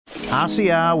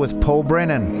RCR with Paul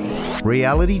Brennan,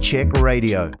 Reality Check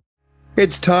Radio.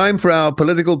 It's time for our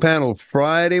political panel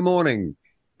Friday morning,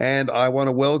 and I want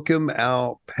to welcome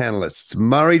our panelists.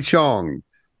 Maree Chong,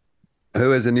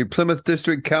 who is a New Plymouth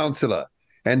District Councillor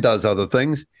and does other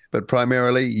things, but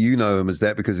primarily you know him as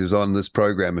that because he was on this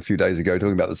program a few days ago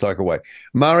talking about the cycleway.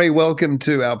 Maree, welcome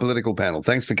to our political panel.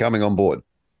 Thanks for coming on board.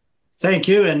 Thank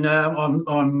you, and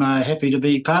I'm happy to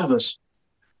be part of this.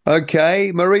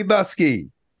 Okay, Maree Buscke,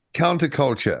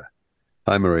 Counterculture.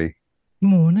 Hi, Maree.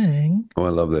 Morning. Oh, I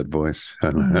love that voice. I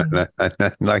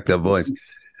like that voice.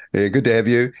 Yeah, good to have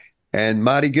you. And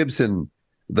Marty Gibson,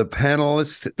 the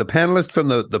panelist from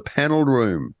the panelled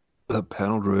room. The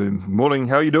panelled room. Morning.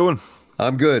 How are you doing?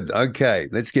 I'm good. Okay,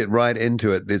 let's get right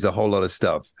into it. There's a whole lot of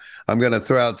stuff. I'm going to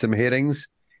throw out some headings.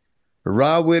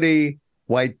 Rawiri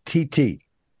Waititi.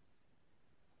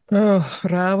 Oh,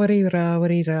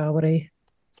 Rawiri.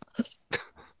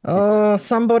 Oh,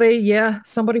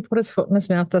 somebody put his foot in his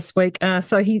mouth this week.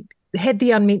 So he had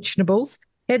the unmentionables,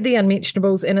 and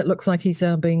it looks like he's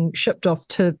being shipped off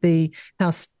to the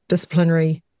House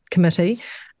Disciplinary Committee.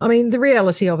 I mean, the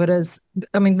reality of it is,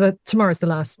 today is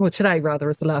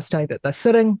the last day that they're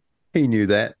sitting. He knew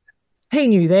that.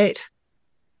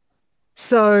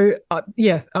 So,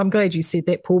 I'm glad you said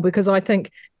that, Paul, because I think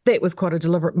that was quite a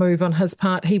deliberate move on his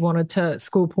part. He wanted to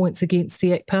score points against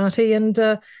the ACT Party, and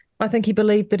I think he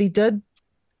believed that he did,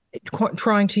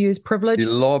 trying to use privilege. He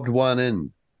lobbed one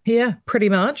in. Yeah, pretty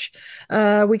much.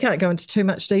 We can't go into too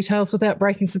much details without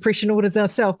breaking suppression orders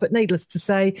ourselves, but needless to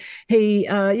say, he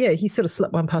sort of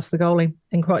slipped one past the goalie,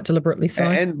 and quite deliberately so.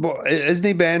 And isn't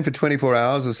he banned for 24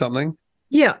 hours or something?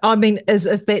 Yeah, I mean, as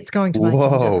if that's going to make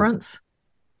a difference.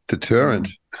 Deterrent.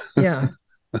 Yeah.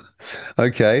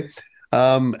 Okay.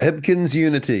 Hipkins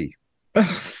Unity.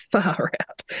 Far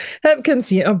out.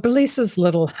 Hipkins, bless his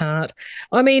little heart.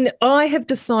 I mean, I have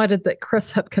decided that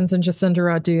Chris Hipkins and Jacinda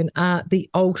Ardern are the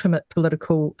ultimate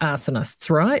political arsonists,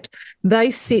 right?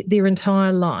 They set their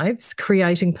entire lives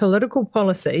creating political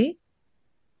policy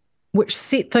which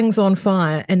set things on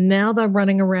fire, and now they're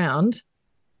running around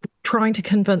trying to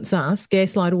convince us,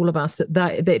 gaslight all of us,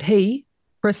 that he,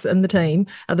 Chris and the team,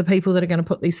 are the people that are going to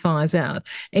put these fires out.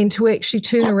 And to actually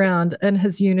turn around in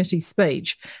his unity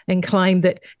speech and claim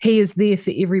that he is there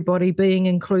for everybody, being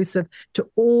inclusive to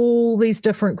all these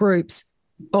different groups,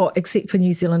 except for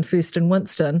New Zealand First and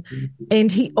Winston.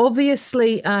 And he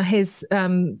obviously has,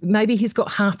 maybe he's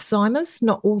got half-Simers,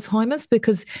 not Alzheimer's,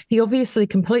 because he obviously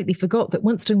completely forgot that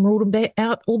Winston ruled him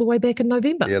out all the way back in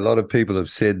November. Yeah, a lot of people have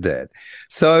said that.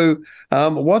 So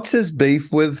what's his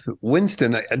beef with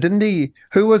Winston? Didn't he,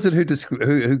 who was it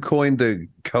who coined the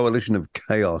coalition of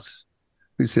chaos?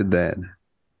 Who said that?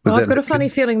 I've got a funny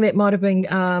feeling that might have been...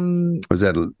 was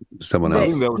that someone else? I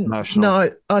think that was national.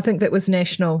 No, I think that was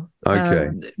national.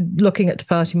 Okay. Looking at Te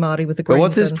Pāti Māori with the Greens. But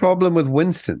what's his problem with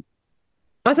Winston?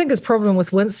 I think his problem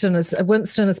with Winston is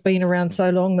Winston has been around so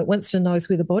long that Winston knows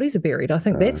where the bodies are buried. I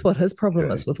think that's what his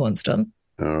problem is with Winston.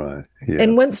 All right. Yeah.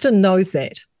 And Winston knows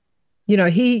that. You know,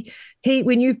 he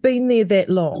when you've been there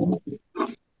that long,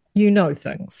 you know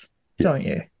things, don't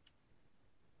you?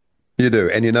 You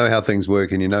do, and you know how things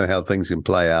work, and you know how things can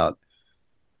play out,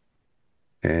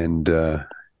 and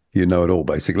you know it all,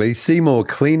 basically. Seymour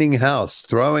cleaning house,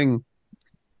 would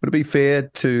it be fair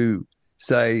to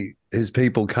say his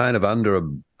people kind of under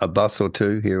a bus or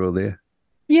two here or there?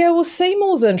 Yeah, well,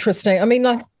 Seymour's interesting. I mean,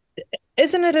 like,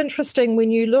 isn't it interesting when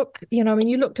you look,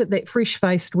 you looked at that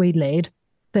fresh-faced wee lad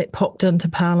that popped into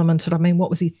Parliament at, what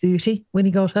was he, 30 when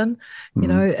he got in,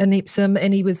 in Epsom,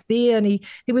 and he was there, and he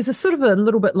was a sort of a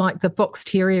little bit like the fox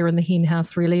terrier in the hen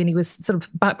house, really, and he was sort of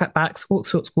bark,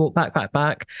 squawk,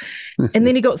 bark. And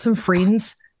then he got some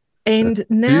friends, and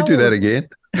now... Do you do that again?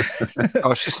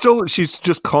 She's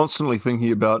just constantly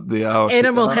thinking about the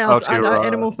Animal House. I know,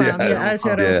 Animal Farm.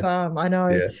 Animal Farm. I know.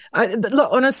 Yeah.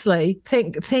 Look, honestly,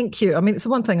 thank you. I mean, it's the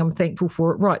one thing I'm thankful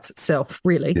for. It writes itself,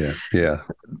 really. Yeah.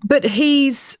 But he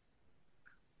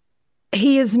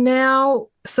has now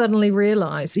suddenly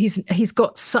realised he's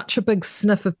got such a big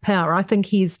sniff of power. I think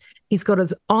he's got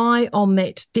his eye on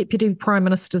that Deputy Prime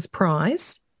Minister's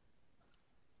prize,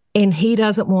 and he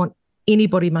doesn't want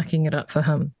anybody mucking it up for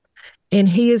him. And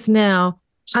he is now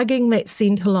hugging that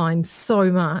centre line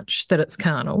so much that it's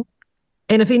carnal.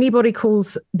 And if anybody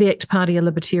calls the ACT Party a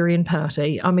libertarian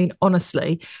party,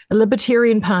 honestly, a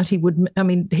libertarian party would,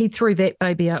 he threw that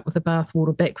baby out with the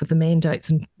bathwater back with the mandates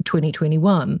in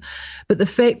 2021. But the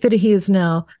fact that he is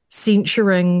now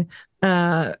censuring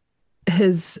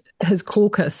his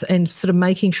caucus and sort of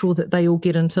making sure that they all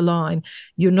get into line,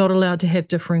 you're not allowed to have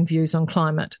differing views on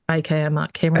climate, aka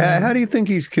Mark Cameron. How do you think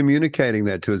he's communicating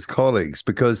that to his colleagues?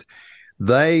 Because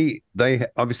they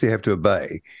obviously have to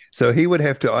obey. So he would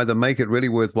have to either make it really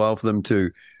worthwhile for them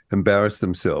to embarrass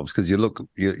themselves, because you look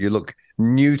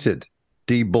neutered,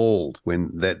 deballed when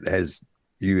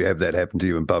you have that happen to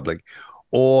you in public,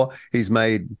 or he's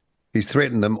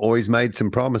threatened them, or he's made some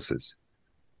promises.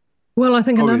 Well, I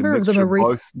think a number of them are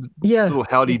both. Little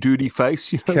howdy doody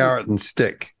face, carrot and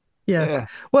stick. Yeah.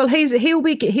 Well,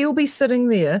 he'll be sitting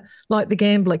there like the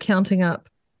gambler, counting up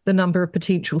the number of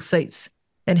potential seats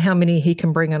and how many he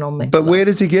can bring in on that. But where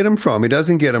does he get them from? He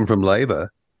doesn't get them from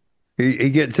Labour. He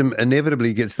gets them,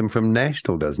 inevitably gets them from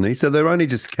National, doesn't he? So they're only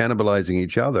just cannibalizing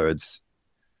each other.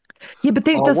 But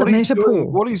that doesn't matter, Paul.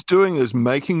 What he's doing is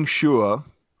making sure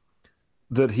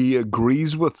that he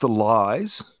agrees with the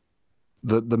lies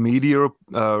that the media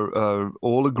are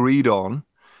all agreed on,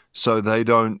 so they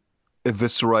don't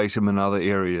eviscerate him in other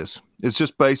areas. It's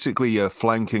just basically a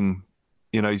flanking,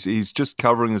 he's just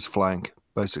covering his flank,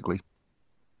 basically.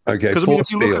 Okay,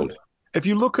 force field. If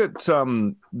you look at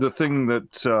the thing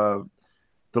that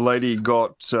the lady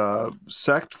got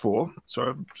sacked for,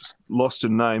 sorry, I've just lost her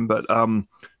name, but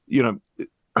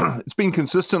it's been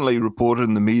consistently reported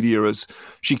in the media as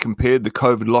she compared the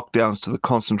COVID lockdowns to the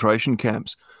concentration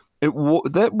camps.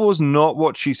 That was not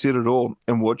what she said at all.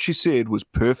 And what she said was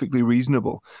perfectly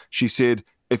reasonable. She said,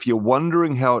 if you're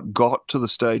wondering how it got to the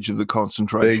stage of the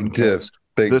concentration camps,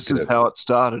 this is how it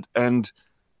started. And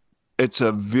it's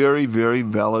a very, very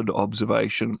valid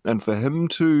observation. And for him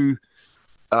to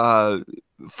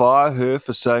fire her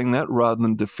for saying that rather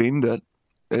than defend it,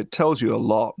 it tells you a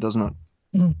lot, doesn't it?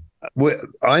 Mm. Well,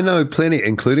 I know plenty,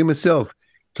 including myself,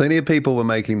 plenty of people were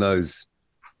making those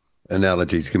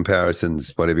analogies,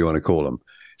 comparisons, whatever you want to call them.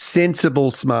 Sensible,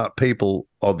 smart people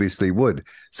obviously would.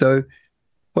 So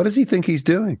what does he think he's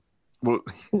doing? Well,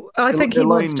 I think he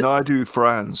wants to... Naidu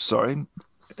France, sorry,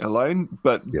 Elaine,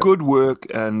 but good work,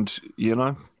 and,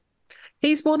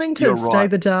 He's wanting to stay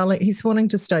the darling. He's wanting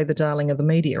to stay the darling of the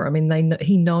media. I mean,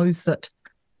 he knows that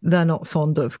they're not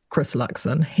fond of Chris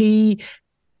Luxon.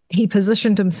 He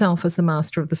positioned himself as the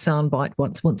master of the soundbite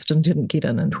once Winston didn't get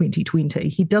in 2020.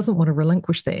 He doesn't want to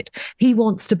relinquish that. He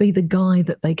wants to be the guy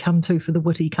that they come to for the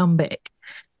witty comeback.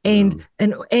 And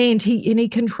he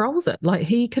controls it. Like,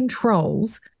 he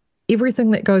controls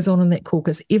everything that goes on in that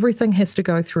caucus. Everything has to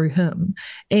go through him.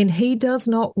 And he does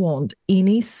not want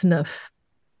any sniff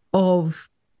of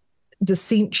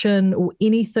dissension or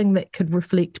anything that could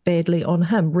reflect badly on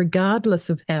him, regardless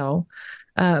of how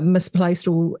misplaced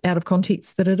or out of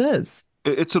context that it is.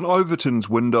 It's an Overton's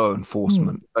window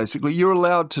enforcement. Basically, you're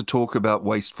allowed to talk about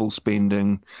wasteful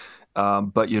spending,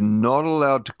 but you're not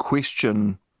allowed to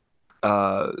question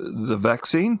the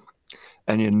vaccine,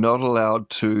 and you're not allowed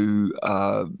to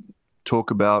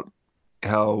talk about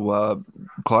how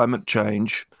climate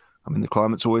change, the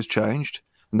climate's always changed,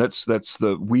 and that's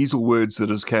the weasel words that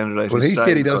his candidate. Well, he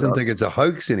said he doesn't think it's a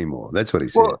hoax anymore. That's what he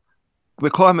said. Well, the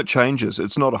climate changes.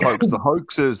 It's not a hoax. The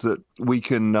hoax is that we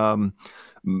can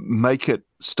make it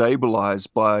stabilize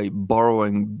by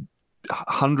borrowing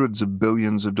hundreds of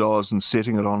billions of dollars and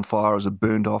setting it on fire as a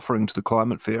burnt offering to the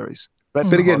climate fairies.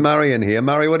 Better get Maree in here.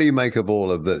 Maree, what do you make of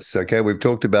all of this? Okay, we've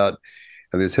talked about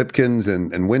there's Hipkins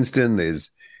and Winston.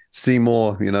 There's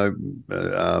Seymour, being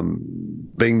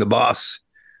the boss.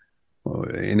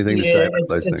 Or anything to say about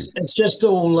those things? It's just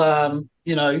all,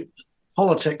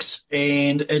 politics,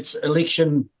 and it's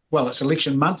election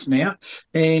month now,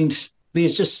 and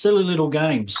there's just silly little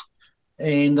games,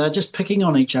 and they're just picking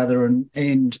on each other, and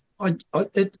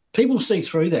people see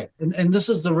through that, and this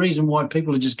is the reason why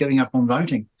people are just giving up on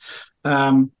voting.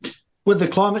 With the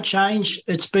climate change,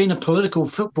 it's been a political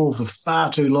football for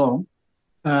far too long,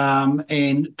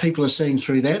 and people are seeing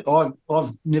through that.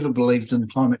 I've never believed in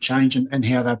climate change and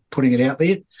how they're putting it out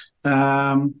there.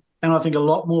 And I think a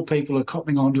lot more people are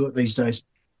copping onto it these days.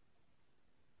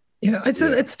 Yeah,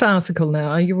 it's farcical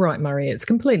now. You're right, Maree. It's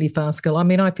completely farcical. I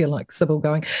mean, I feel like Sybil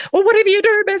going, "Well, whatever you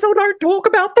do, Basil, don't talk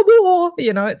about the war."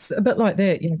 It's a bit like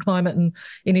that. Climate and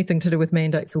anything to do with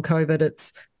mandates or COVID.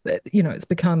 It's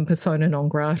become persona non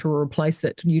grata, or a place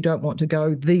that you don't want to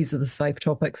go. These are the safe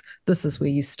topics. This is where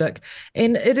you stick.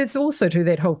 And it is also to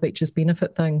that whole features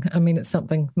benefit thing. I mean, it's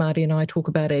something Marty and I talk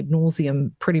about ad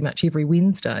nauseum pretty much every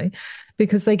Wednesday,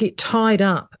 because they get tied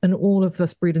up in all of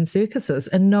this bread and circuses,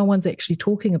 and no one's actually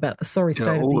talking about the sorry state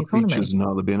of the economy. All the features and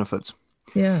other benefits.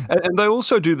 Yeah. And they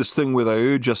also do this thing where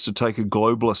they urge us to take a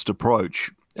globalist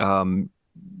approach. It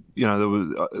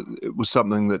was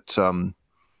something that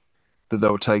they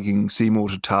were taking Seymour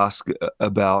to task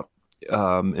about,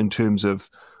 in terms of,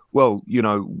 we've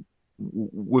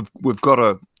got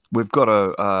to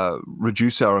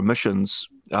reduce our emissions,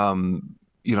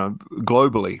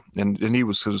 globally, and he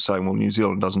was sort of saying, well, New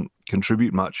Zealand doesn't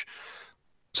contribute much.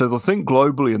 So they'll think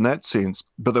globally in that sense,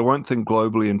 but they won't think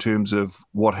globally in terms of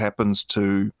what happens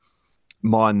to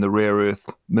mine the rare earth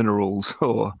minerals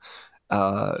or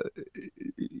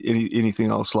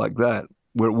anything else like that,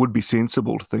 where it would be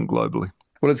sensible to think globally.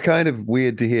 Well, it's kind of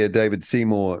weird to hear David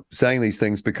Seymour saying these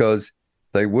things because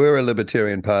they were a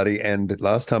libertarian party, and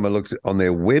last time I looked on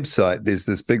their website, there's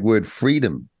this big word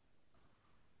freedom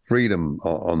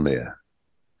on there.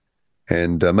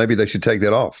 And maybe they should take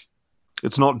that off.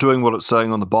 It's not doing what it's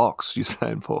saying on the box, you're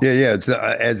saying, Paul. Yeah, it's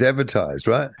as advertised,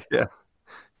 right?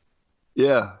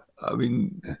 Yeah. I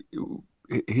mean,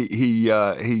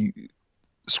 he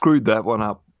screwed that one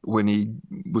up when he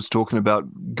was talking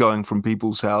about going from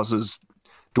people's houses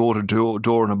door to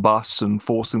door in a bus and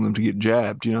forcing them to get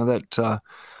jabbed. You know, that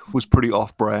was pretty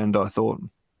off-brand, I thought.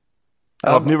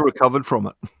 I've never recovered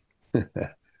from it.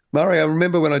 Maree, I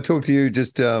remember when I talked to you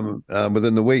just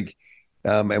within the week,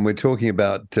 and we're talking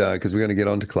about, because we're going to get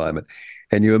onto climate,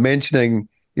 and you were mentioning,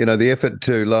 you know, the effort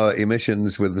to lower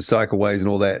emissions with the cycleways and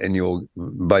all that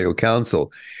by your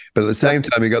council. But at the same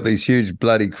time, you've got these huge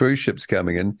bloody cruise ships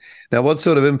coming in. Now, what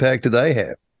sort of impact do they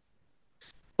have?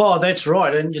 Oh, that's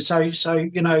right. And so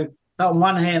you know, on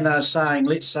one hand, they're saying,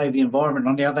 let's save the environment.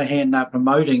 On the other hand, they're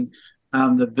promoting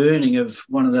the burning of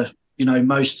one of the, you know,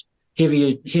 most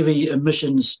heavy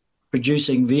emissions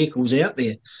producing vehicles out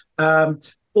there.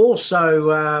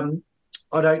 Also,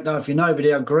 I don't know if you know, but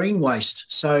our green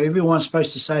waste. So everyone's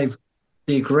supposed to save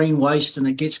their green waste and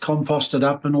it gets composted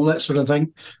up and all that sort of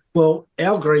thing. Well,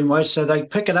 our green waste, so they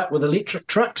pick it up with electric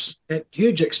trucks at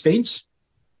huge expense,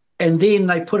 and then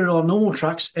they put it on normal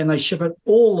trucks and they ship it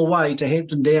all the way to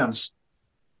Hampton Downs,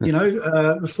 you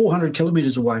know, 400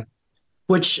 kilometres away,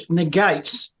 which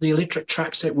negates the electric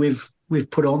trucks that we've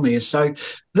put on there. So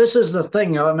this is the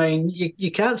thing. I mean,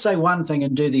 you can't say one thing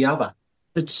and do the other.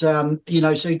 It's, you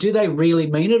know, so do they really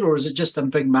mean it, or is it just a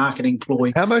big marketing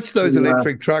ploy? How much those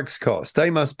electric trucks cost? They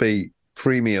must be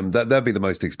premium. That'd be the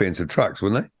most expensive trucks,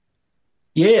 wouldn't they?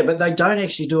 Yeah, but they don't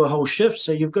actually do a whole shift.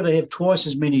 So you've got to have twice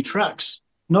as many trucks.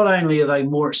 Not only are they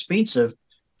more expensive,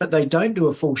 but they don't do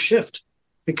a full shift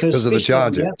because of the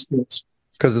charging.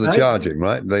 Because of the charging,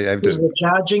 right? They have because of the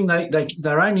charging.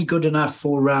 They're only good enough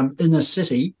for inner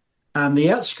city.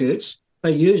 The outskirts,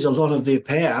 they use a lot of their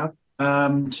power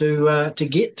to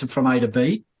get from A to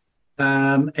B.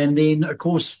 And then, of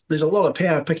course, there's a lot of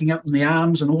power picking up in the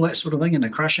arms and all that sort of thing and the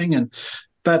crushing.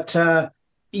 But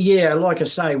yeah, like I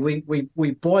say,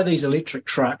 we buy these electric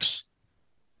trucks,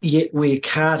 yet we're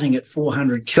carting at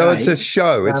 400K. So it's a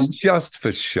show. It's just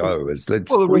for show. Well,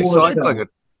 the recycling,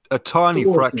 a tiny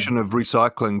fraction of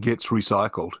recycling gets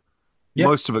recycled. Yep.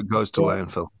 Most of it goes to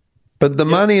landfill. But the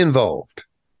money involved.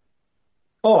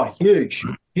 Oh, huge.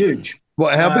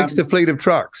 Well, how big's the fleet of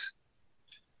trucks?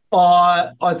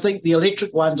 I think the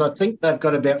electric ones, I think they've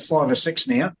got about 5 or 6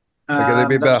 now. Okay, they'd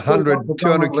be about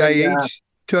 200K each,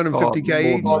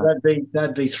 250K each? Oh,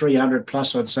 that'd be 300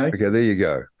 plus, I'd say. Okay, there you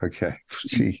go. Okay.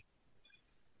 Gee.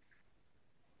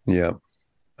 Yeah.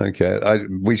 Okay.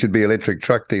 We should be electric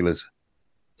truck dealers.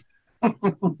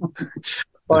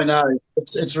 I know.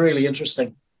 It's really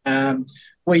interesting.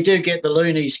 We do get the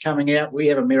loonies coming out. We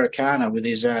have Americana where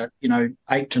there's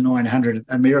 800 to 900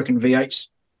 American V8s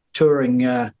touring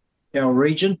our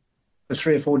region for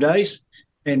 3 or 4 days,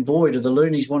 and boy, do the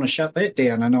loonies want to shut that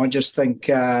down. And I just think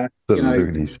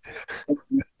loonies.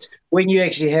 When you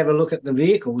actually have a look at the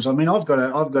vehicles, I mean, I've got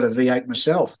a V8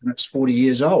 myself, and it's 40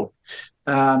 years old,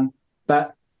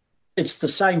 but it's the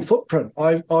same footprint.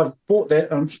 I've bought that,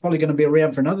 and it's probably going to be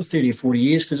around for another 30 or 40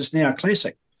 years because it's now a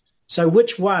classic. So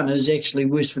which one is actually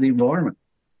worse for the environment?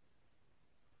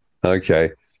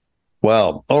 Okay.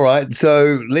 Well, all right.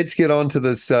 So let's get on to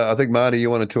this. I think, Marty, you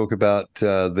want to talk about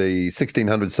the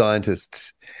 1,600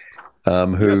 scientists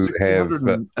who have...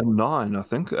 1,609, I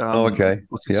think. Okay.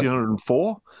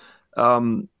 1,604.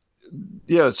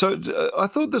 So I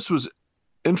thought this was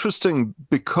interesting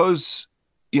because,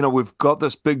 you know, we've got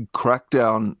this big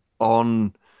crackdown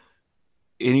on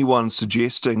anyone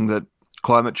suggesting that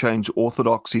climate change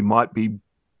orthodoxy might be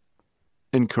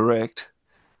incorrect.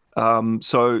 And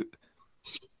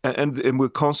we're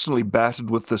constantly battered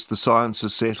with this. The science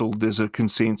is settled. There's a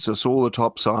consensus. All the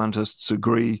top scientists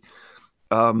agree.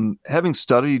 Having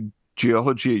studied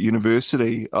geology at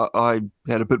university, I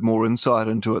had a bit more insight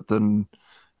into it than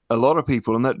a lot of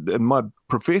people. And my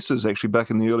professors actually back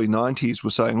in the early 90s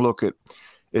were saying, look,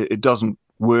 it doesn't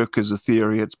work as a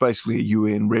theory. It's basically a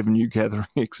UN revenue gathering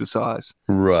exercise.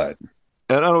 Right.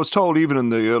 And I was told even in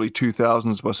the early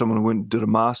 2000s by someone who went and did a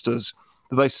master's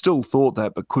that they still thought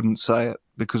that but couldn't say it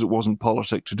because it wasn't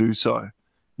politic to do so,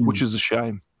 which is a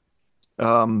shame.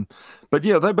 But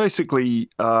yeah, they basically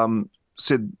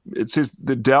said it says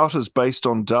the doubt is based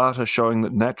on data showing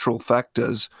that natural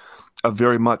factors are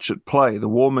very much at play. The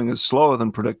warming is slower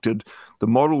than predicted. The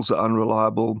models are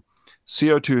unreliable.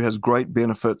 CO2 has great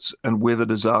benefits, and weather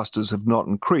disasters have not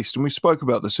increased. And we spoke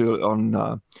about this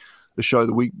on the show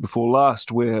the week before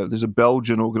last, where there's a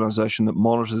Belgian organization that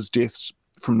monitors deaths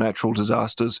from natural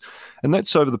disasters, and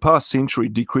that's over the past century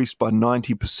decreased by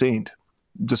 90%,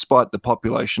 despite the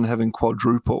population having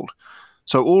quadrupled.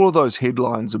 So all of those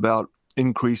headlines about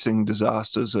increasing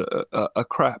disasters are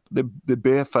crap. They're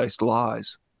barefaced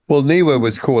lies. Well, NIWA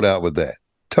was caught out with that.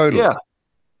 Totally.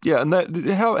 Yeah. And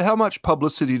that how much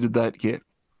publicity did that get?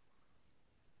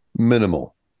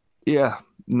 Minimal. Yeah,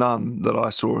 none that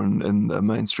I saw in the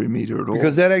mainstream media at all.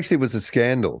 Because that actually was a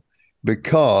scandal.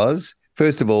 Because,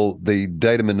 first of all, the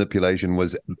data manipulation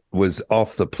was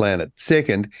off the planet.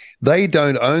 Second, they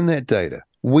don't own that data.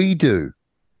 We do.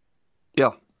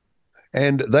 Yeah.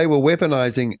 And they were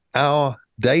weaponizing our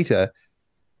data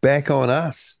back on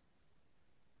us.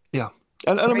 Yeah.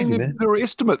 And I mean, there are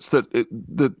estimates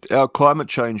that our climate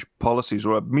change policies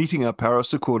are meeting our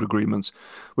Paris Accord agreements,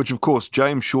 which, of course,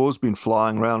 James Shaw's been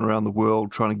flying around the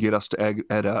world trying to get us to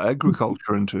add our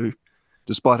agriculture into,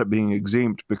 despite it being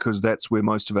exempt, because that's where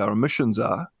most of our emissions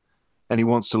are. And he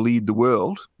wants to lead the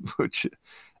world, which,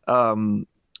 but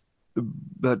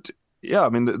yeah, I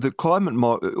mean, the climate,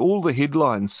 all the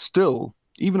headlines still,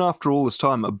 even after all this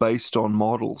time, are based on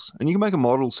models. And you can make a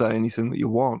model say anything that you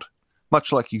want,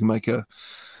 much like you can make a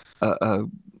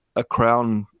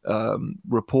Crown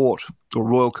report or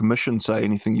Royal Commission say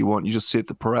anything you want. You just set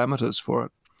the parameters for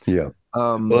it. Yeah.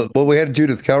 Well, we had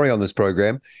Judith Curry on this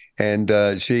program,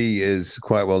 and she is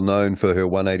quite well known for her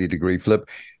 180-degree flip.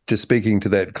 Just speaking to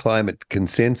that climate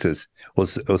consensus or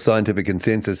scientific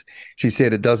consensus, she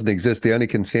said it doesn't exist. The only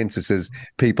consensus is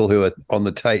people who are on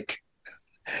the take.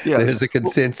 Yeah. There's a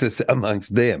consensus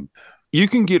amongst them. You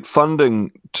can get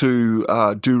funding to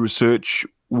do research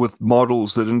with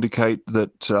models that indicate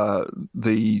that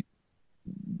the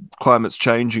climate's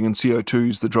changing and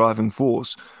CO2 is the driving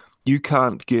force. You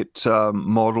can't get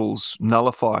models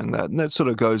nullifying that. And that sort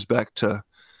of goes back to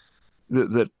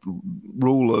that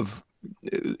rule of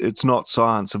it's not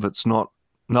science if it's not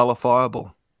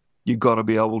nullifiable. You've got to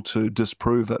be able to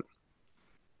disprove it.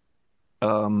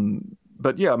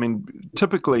 But yeah, I mean,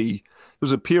 typically there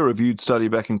was a peer-reviewed study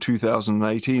back in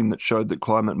 2018 that showed that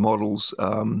climate models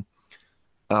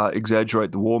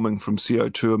exaggerate the warming from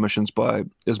CO2 emissions by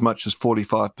as much as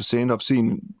 45%. I've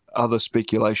seen other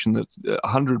speculation that's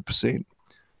 100%.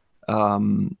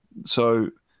 So,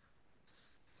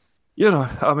 you know,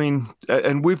 I mean,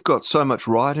 and we've got so much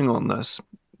writing on this.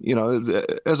 You know,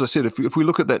 as I said, if we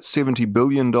look at that $70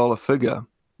 billion figure,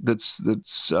 that's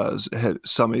had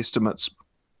some estimates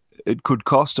it could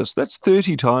cost us. That's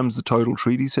 30 times the total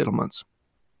treaty settlements.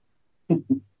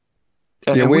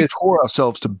 And we tore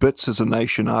ourselves to bits as a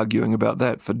nation arguing about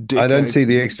that for decades. I don't see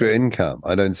the extra income.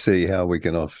 I don't see how we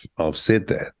can offset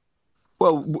that.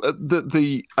 Well,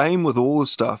 the aim with all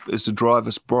this stuff is to drive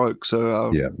us broke. So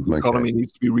our economy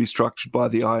needs to be restructured by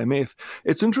the IMF.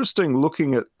 It's interesting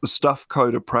looking at the stuff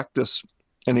code of practice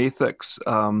and ethics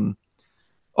on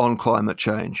climate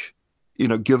change. You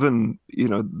know, given, you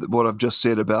know, what I've just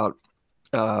said about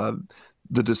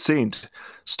the dissent,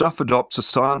 Stuff adopts a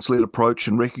science-led approach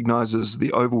and recognizes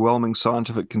the overwhelming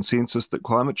scientific consensus that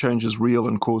climate change is real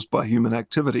and caused by human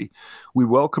activity. We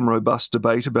welcome robust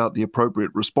debate about the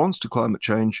appropriate response to climate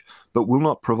change, but will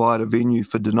not provide a venue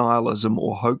for denialism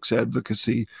or hoax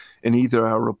advocacy in either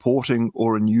our reporting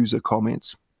or in user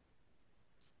comments.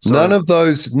 So, none of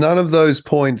those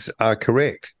points are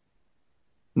correct.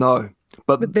 No,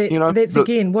 but that, you know, that's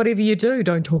again, whatever you do,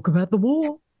 don't talk about the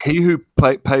war. He who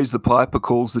pays the piper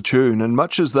calls the tune, and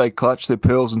much as they clutch their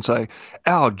pearls and say,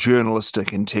 our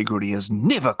journalistic integrity is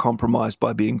never compromised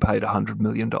by being paid $100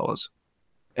 million.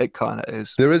 It kind of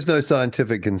is. There is no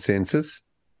scientific consensus,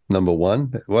 number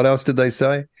one. What else did they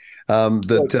say?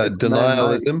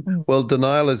 Denialism. Well,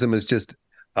 denialism is just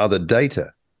other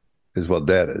data, is what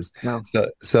that is. No.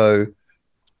 So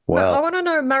wow. I want to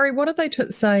know, Maree, what are they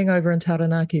saying over in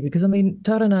Taranaki? Because, I mean,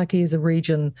 Taranaki is a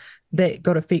region that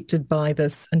got affected by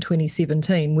this in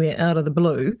 2017, where out of the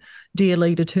blue, dear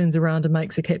leader turns around and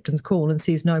makes a captain's call and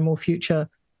says no more future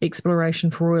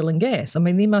exploration for oil and gas. I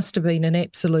mean, there must have been an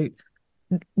absolute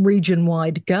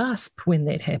region-wide gasp when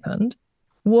that happened.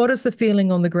 What is the feeling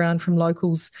on the ground from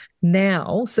locals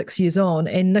now, 6 years on?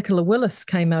 And Nicola Willis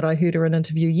came out, I heard her in an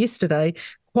interview yesterday,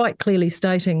 quite clearly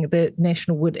stating that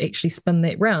National would actually spin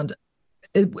that round.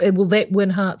 Will that win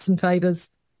hearts and favours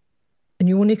in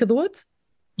your neck of the woods?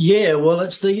 Yeah, well,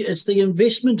 it's the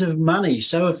investment of money.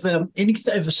 So if they're not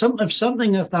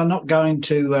going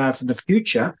to for the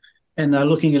future, and they're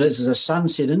looking at it as a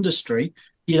sunset industry,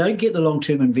 you don't get the long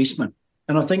term investment,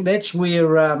 and I think that's where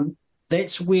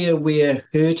we're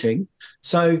hurting.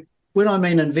 So when I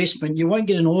mean investment, you won't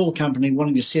get an oil company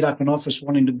wanting to set up an office,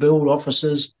 wanting to build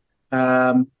offices,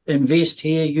 invest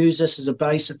here, use this as a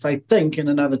base if they think in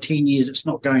another 10 years it's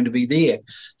not going to be there.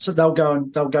 So they'll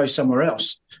go somewhere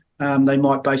else. They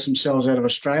might base themselves out of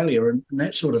Australia and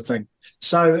that sort of thing.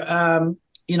 So,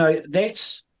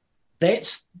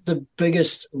 that's the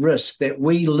biggest risk, that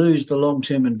we lose the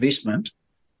long-term investment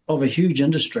of a huge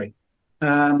industry.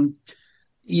 So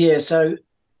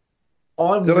even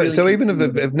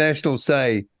if Nationals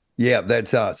say, yeah,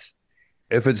 that's us,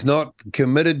 if it's not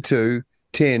committed to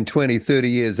 10, 20, 30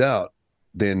 years out,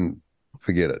 then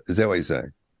forget it. Is that what you're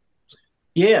saying?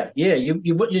 Yeah.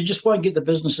 You just won't get the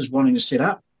businesses wanting to set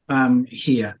up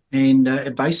here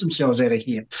and base themselves out of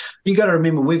here. You got to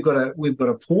remember we've got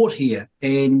a port here,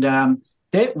 and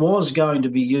that was going to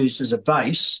be used as a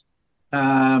base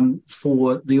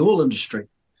for the oil industry.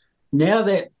 Now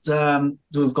that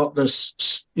we've got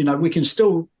this, we can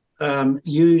still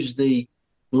use the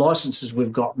licenses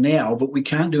we've got now, but we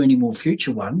can't do any more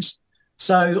future ones.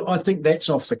 So I think that's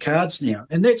off the cards now,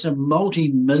 and that's a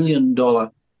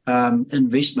multi-million-dollar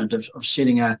investment of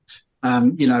setting a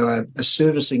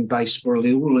servicing base for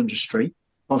the oil industry,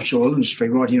 offshore oil industry,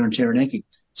 right here in Taranaki.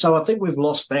 So I think we've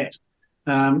lost that.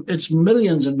 It's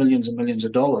millions and millions and millions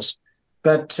of dollars.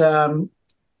 But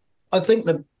I think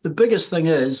the biggest thing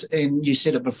is, and you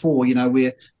said it before,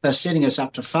 where they're setting us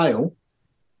up to fail,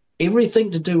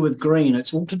 everything to do with green,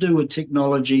 it's all to do with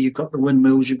technology. You've got the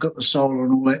windmills, you've got the solar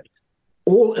and all that.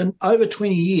 All in over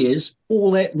 20 years, all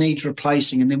that needs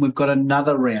replacing, and then we've got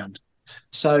another round.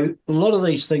 So a lot of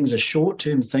these things are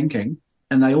short-term thinking,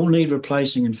 and they all need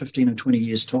replacing in 15 and 20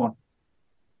 years' time.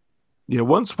 Yeah,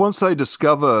 once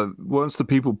the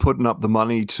people putting up the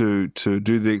money to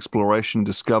do the exploration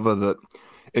discover that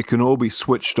it can all be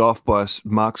switched off by a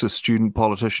Marxist student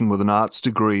politician with an arts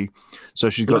degree,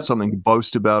 so she's got something to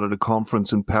boast about at a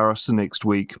conference in Paris the next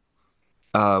week,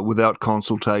 without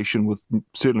consultation with,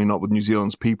 certainly not with New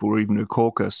Zealand's people or even her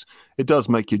caucus, it does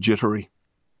make you jittery.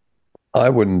 I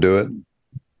wouldn't do it.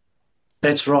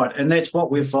 That's right. And that's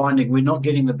what we're finding. We're not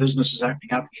getting the businesses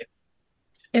opening up yet.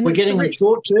 And we're getting them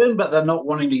short term, but they're not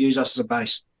wanting to use us as a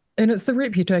base. And it's the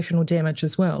reputational damage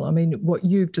as well. I mean, what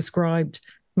you've described,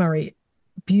 Maree,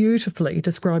 beautifully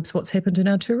describes what's happened in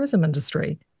our tourism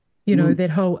industry. That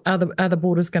whole, are the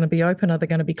borders going to be open? Are they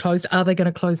going to be closed? Are they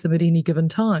going to close them at any given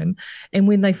time? And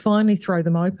when they finally throw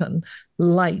them open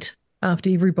late after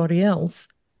everybody else,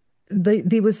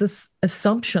 there was this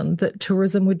assumption that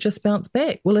tourism would just bounce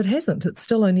back. Well, it hasn't. It's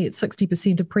still only at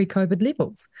 60% of pre-COVID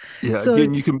levels. Yeah, so,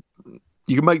 again, you can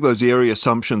make those airy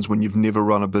assumptions when you've never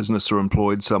run a business or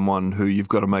employed someone who you've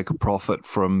got to make a profit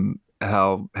from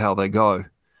how they go,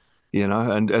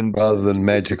 and rather than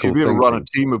magical if you've ever thinking. run a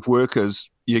team of workers,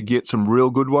 you get some real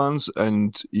good ones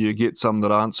and you get some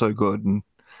that aren't so good. And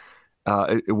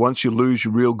once you lose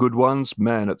your real good ones,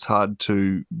 man, it's hard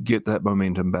to get that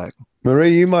momentum back.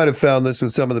 Maree, you might have found this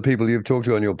with some of the people you've talked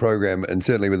to on your program, and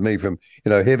certainly with me from,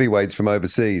 heavyweights from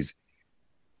overseas.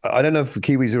 I don't know if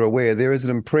Kiwis are aware, there is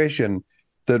an impression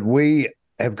that we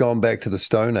have gone back to the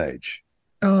Stone Age.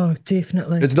 Oh,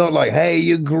 definitely. It's not like, hey,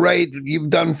 you're great, you've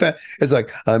done It's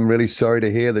like, I'm really sorry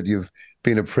to hear that you've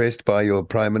been oppressed by your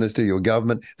prime minister, your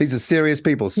government. These are serious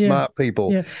people, smart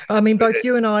people. Yeah, I mean, both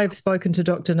you and I have spoken to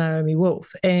Dr. Naomi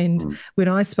Wolf, and when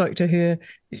I spoke to her,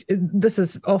 this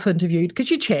is off interviewed,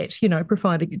 because you chat,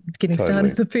 prior to getting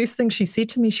started. The first thing she said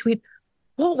to me, she went,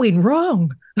 "What went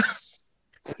wrong?"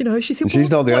 She said, she's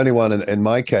not the only one in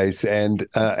my case, and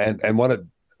what it,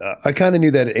 I kind of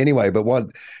knew that anyway, but what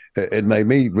it made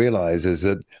me realize is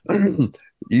that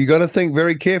you got to think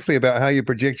very carefully about how you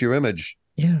project your image.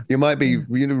 Yeah, you might be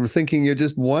thinking you're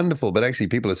just wonderful, but actually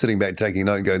people are sitting back taking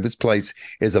note and going, this place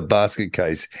is a basket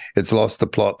case. It's lost the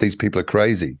plot. These people are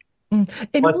crazy. And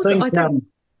I think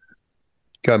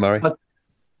go, Maree.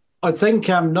 I think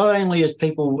not only is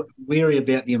people wary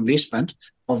about the investment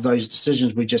of those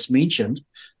decisions we just mentioned,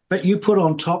 but you put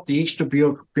on top the extra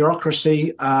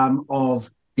bureaucracy of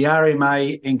the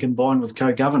RMA and combined with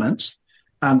co-governance,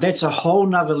 that's a whole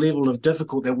nother level of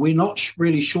difficult that we're not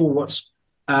really sure what's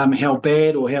how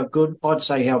bad or how good. I'd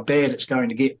say how bad it's going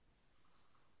to get.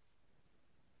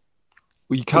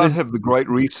 Well, you can't have the Great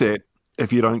Reset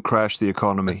if you don't crash the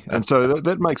economy. And so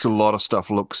that makes a lot of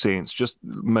stuff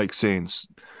make sense.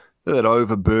 That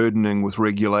overburdening with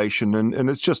regulation, and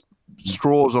it's just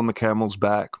straws on the camel's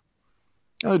back.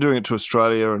 They're doing it to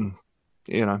Australia, and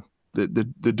They're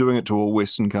doing it to all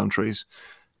Western countries.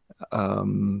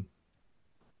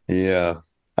 Yeah.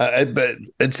 But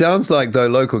it sounds like, though,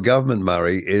 local government,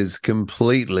 Maree, is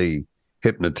completely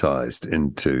hypnotized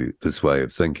into this way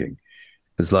of thinking.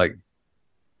 It's like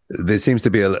there seems to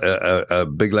be a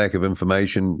big lack of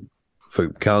information for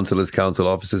council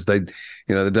officers. They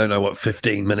don't know what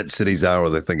 15-minute cities are, or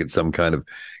they think it's some kind of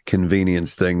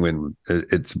convenience thing when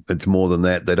it's more than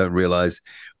that. They don't realize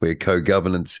where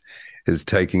co-governance is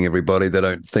taking everybody. They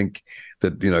don't think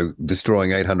that,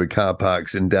 destroying 800 car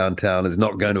parks in downtown is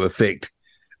not going to affect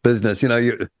business.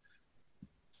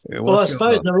 Well, I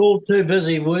suppose they're all too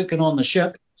busy working on the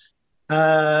ship,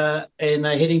 and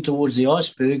they're heading towards the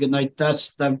iceberg, and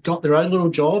they've got their own little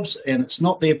jobs, and it's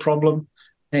not their problem.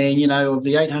 And, of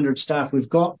the 800 staff we've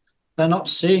got, they're not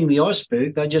seeing the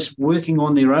iceberg. They're just working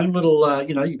on their own little,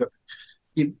 in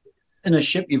a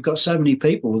ship, you've got so many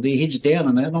people with their heads down,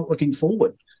 and they're not looking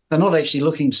forward. They're not actually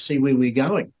looking to see where we're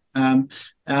going. And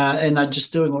they're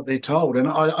just doing what they're told. And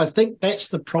I think that's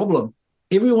the problem.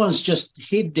 Everyone's just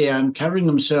head down, covering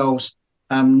themselves,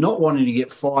 not wanting to get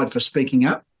fired for speaking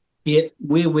up. Yet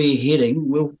where we're heading,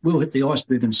 we'll hit the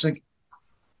iceberg and sink.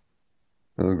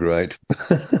 Oh, great.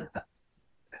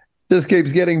 This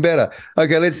keeps getting better.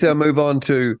 Okay, let's move on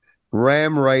to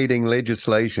ram raiding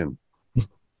legislation.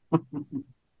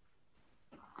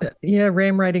 Yeah,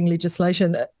 ram raiding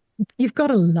legislation. You've got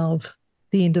to love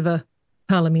the end of a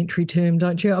parliamentary term,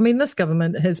 don't you? I mean, this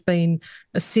government has been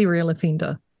a serial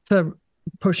offender for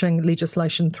pushing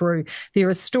legislation through. There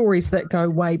are stories that go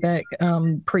way back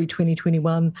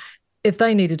pre-2021. If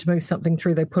they needed to move something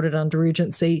through, they put it under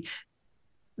urgency.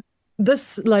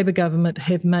 This Labor government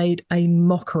have made a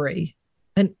mockery,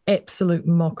 an absolute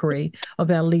mockery of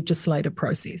our legislative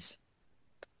process,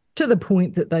 to the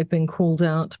point that they've been called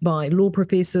out by law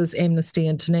professors, Amnesty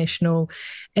International.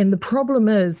 And the problem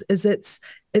is it's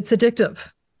addictive.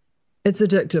 It's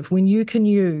addictive when you can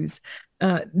use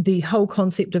the whole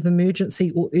concept of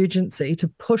emergency or urgency to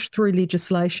push through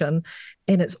legislation,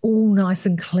 and it's all nice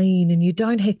and clean, and you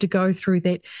don't have to go through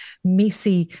that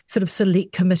messy sort of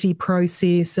select committee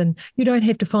process, and you don't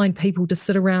have to find people to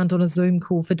sit around on a Zoom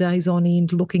call for days on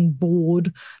end looking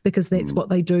bored, because that's what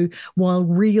they do, while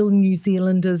real New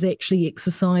Zealanders actually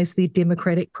exercise their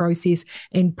democratic process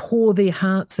and pour their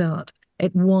hearts out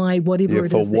at whatever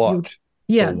it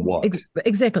is.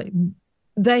 Exactly.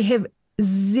 They have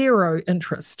zero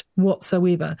interest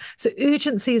whatsoever. So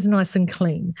urgency is nice and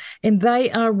clean, and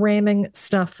they are ramming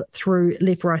stuff through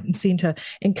left, right, and centre.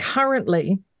 And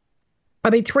currently,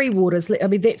 Three Waters,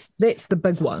 that's the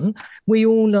big one. We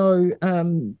all know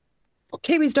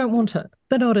Kiwis don't want it.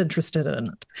 They're not interested in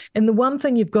it. And the one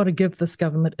thing you've got to give this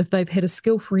government, if they've had a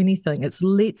skill for anything, it's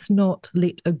let's not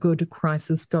let a good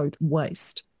crisis go to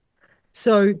waste.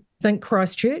 So think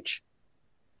Christchurch.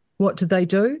 What did they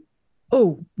do?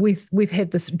 Oh, we've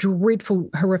had this dreadful,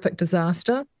 horrific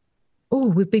disaster. Oh,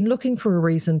 we've been looking for a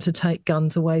reason to take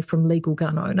guns away from legal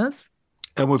gun owners.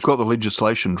 And we've got the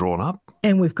legislation drawn up.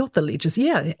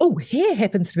 Yeah. Oh, here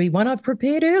happens to be one I've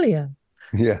prepared earlier.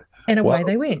 Yeah. And away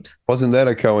they went. Wasn't that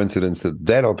a coincidence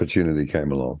that opportunity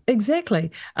came along?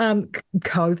 Exactly.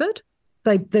 COVID,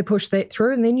 they pushed that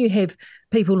through, and then you have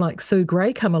people like Sue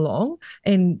Gray come along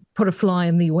and put a fly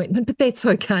in the ointment, but that's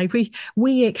okay.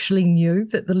 We actually knew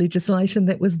that the legislation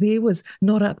that was there was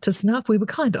not up to snuff. We were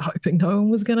kind of hoping no one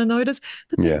was going to notice,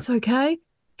 but that's okay.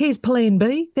 Here's plan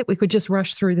B that we could just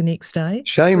rush through the next day.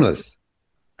 Shameless.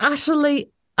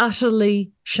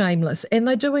 Utterly shameless. And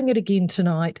they're doing it again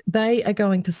tonight. They are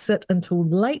going to sit until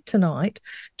late tonight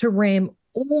to ram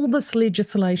all this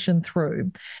legislation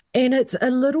through. And it's a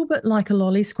little bit like a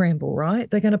lolly scramble, right?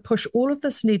 They're going to push all of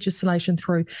this legislation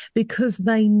through because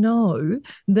they know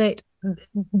that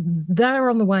they're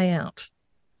on the way out.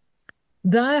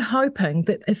 They're hoping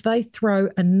that if they throw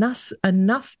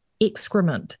enough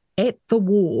excrement at the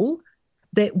wall,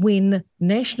 that when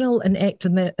National and ACT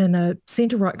and a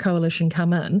centre-right coalition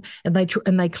come in and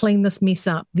they clean this mess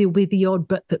up, there'll be the odd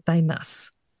bit that they miss.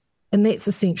 And that's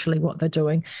essentially what they're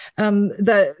doing.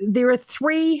 There are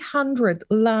 300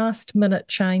 last-minute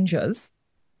changes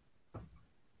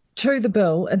to the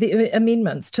bill, the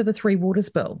amendments to the Three Waters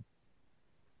bill.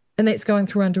 And that's going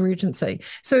through under urgency.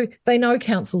 So they know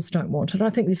councils don't want it. I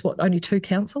think there's, only 2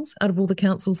 councils out of all the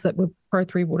councils that were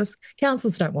pro-Three Waters.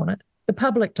 Councils don't want it. The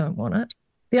public don't want it.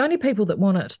 The only people that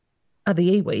want it are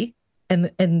the iwi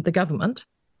and the government.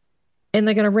 And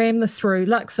they're going to ram this through.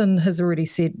 Luxon has already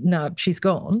said, no, she's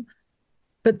gone.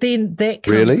 But then that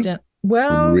comes down.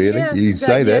 Well, really? Yeah, you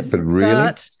say that, but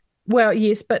really?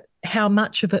 Yes, but how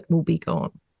much of it will be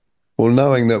gone? Well,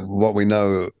 knowing that what we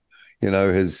know,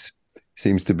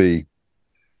 seems to be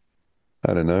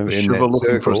I don't know, A in shiver that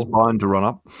looking for a circle. spine to run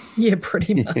up. Yeah,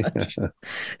 pretty much. Yeah,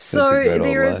 So great old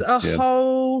there is line. a Yeah.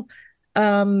 whole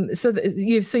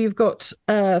you've got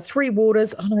three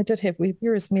waters. Oh, I did have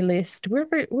where is my list?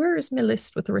 Where is my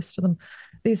list with the rest of them?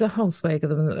 There's a whole swag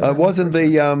of them. Wasn't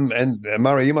the and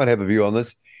Maree, you might have a view on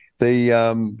this. The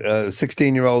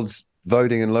 16-year-olds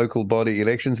voting in local body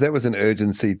elections, that was an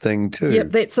urgency thing too. Yep,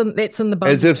 that's in the bundle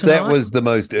As if tonight. that was the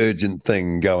most urgent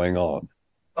thing going on.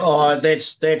 Oh,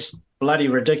 that's bloody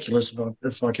ridiculous,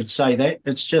 if I could say that.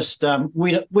 It's just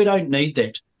we don't need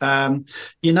that.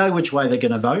 You know which way they're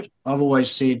going to vote. I've always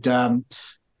said,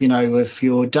 if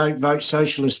you don't vote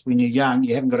socialist when you're young,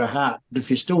 you haven't got a heart. But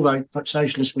if you still vote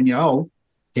socialist when you're old,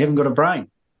 you haven't got a brain.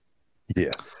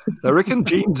 Yeah. I reckon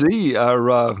Gen Z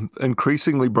are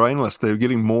increasingly brainless. They're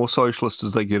getting more socialist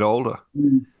as they get older.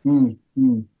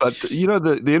 But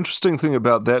the interesting thing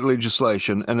about that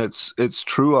legislation, and it's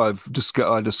true, I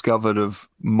discovered of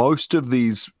most of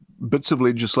these bits of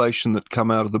legislation that come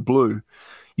out of the blue,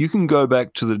 you can go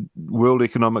back to the World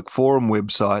Economic Forum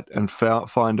website and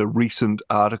find a recent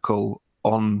article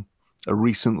on a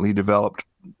recently developed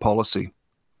policy.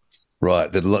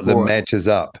 Right, that matches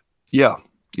up. Yeah,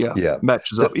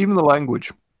 matches up. Even the language.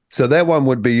 So that one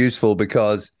would be useful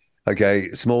because,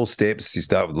 okay, small steps. You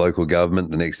start with local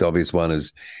government. The next obvious one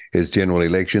is general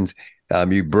elections.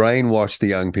 You brainwash the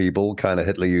young people, kind of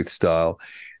Hitler Youth style.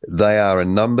 They are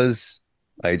in numbers,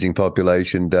 aging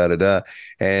population,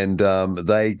 and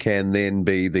they can then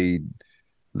be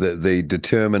the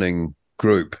determining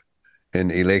group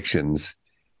in elections.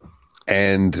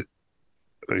 And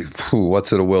what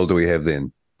sort of world do we have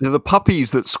then? They're the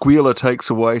puppies that Squealer takes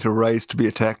away to raise to be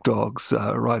attack dogs,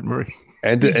 right, Maree?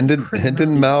 And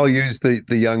didn't Mao use the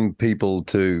young people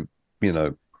to,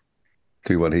 do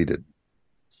what he did?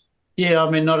 Yeah, I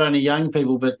mean, not only young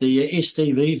people, but the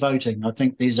STV voting. I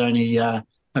think there's only a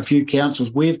few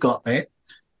councils we've got that.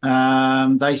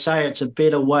 They say it's a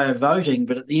better way of voting,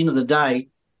 but at the end of the day,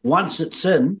 once it's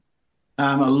in,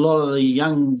 a lot of the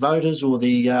young voters or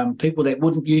the people that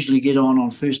wouldn't usually get on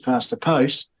first past the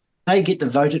post, they get to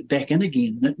vote it back in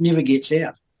again, and it never gets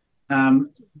out.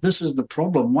 This is the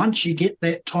problem. Once you get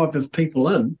that type of people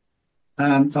in,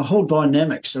 the whole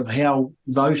dynamics of how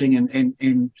voting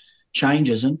and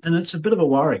changes, and it's a bit of a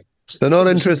worry. They're not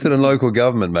interested in local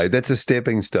government, mate. That's a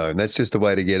stepping stone. That's just a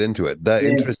way to get into it. They're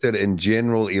interested in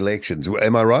general elections.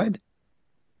 Am I right?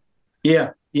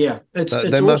 Yeah. It's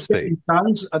they all must stepping be.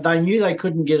 stones. They knew they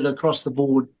couldn't get it across the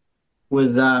board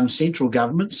with central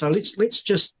government. So let's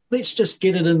just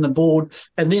get it in the board,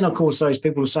 and then of course those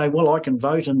people will say, "Well, I can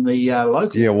vote in the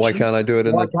local." Yeah, why can't I do it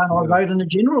in why can't I vote in the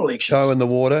general elections? Toe in the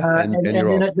water, and you're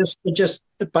then off.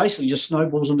 it basically just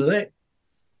snowballs into that.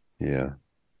 Yeah.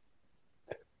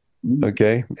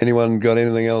 Okay. Anyone got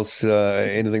anything else?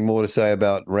 Anything more to say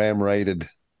about ram-raided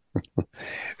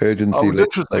urgency? Oh, it was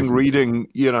interesting reading,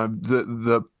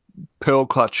 the pearl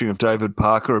clutching of David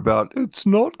Parker about it's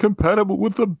not compatible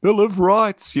with the Bill of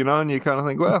Rights, and you kind of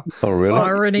think, well, oh really?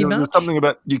 Irony there's much? something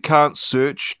about you can't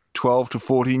search 12 to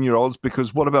 14-year-olds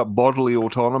because what about bodily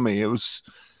autonomy? It was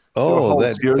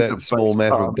that small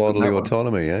matter of bodily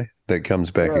autonomy, that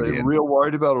comes back again. They're real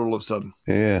worried about all of a sudden.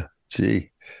 Yeah,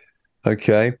 gee.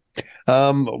 Okay.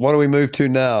 What do we move to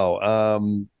now?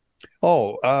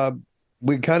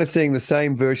 We're kind of seeing the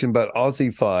same version, but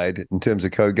Aussified in terms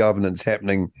of co-governance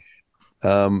happening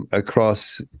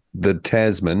across the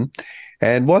Tasman.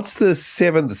 And what's the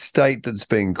seventh state that's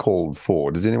being called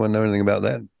for? Does anyone know anything about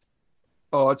that?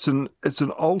 Oh, it's an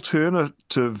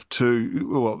alternative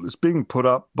to, it's being put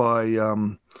up by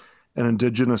an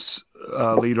Indigenous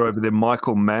leader over there,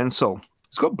 Michael Mansell.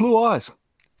 He's got blue eyes.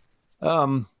 I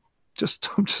don't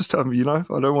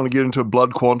want to get into a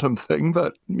blood quantum thing,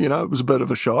 but, it was a bit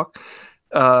of a shock.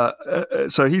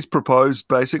 So he's proposed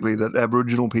basically that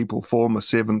Aboriginal people form a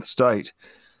seventh state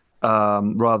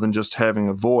rather than just having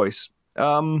a voice.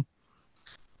 Is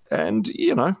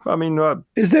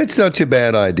that such a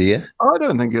bad idea? I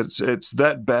don't think it's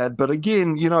that bad, but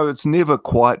again, it's never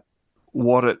quite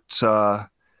what it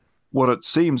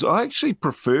seems. I actually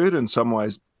preferred in some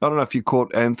ways. I don't know if you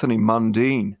caught Anthony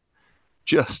Mundine.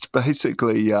 Just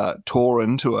basically tore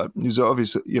into it. He's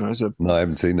obviously, no, I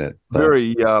haven't seen that.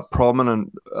 Very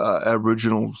prominent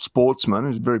Aboriginal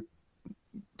sportsman. He's very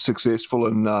successful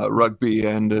in rugby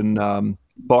and in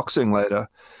boxing later.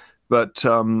 But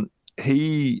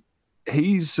he's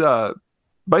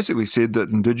basically said that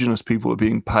Indigenous people are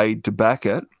being paid to back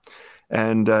it.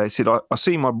 And he said, I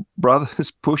see my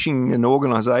brothers pushing and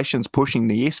organisations pushing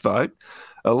the yes vote.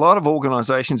 A lot of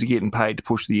organisations are getting paid to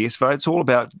push the yes vote. It's all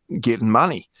about getting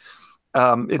money.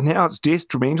 And now it's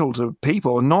detrimental to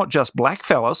people, and not just black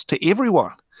fellas, to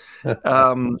everyone.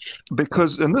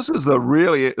 Because, and this is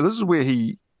where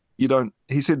he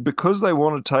said, because they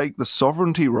want to take the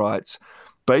sovereignty rights,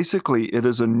 basically it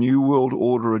is a new world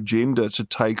order agenda to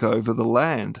take over the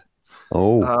land.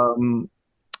 Oh.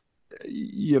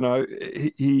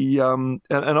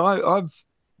 I've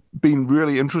been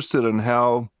really interested in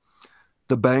how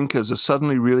the bankers are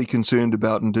suddenly really concerned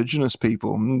about Indigenous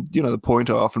people. And, the point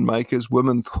I often make is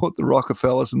women thought the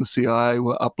Rockefellers and the CIA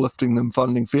were uplifting them,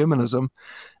 funding feminism.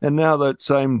 And now that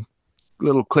same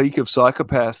little clique of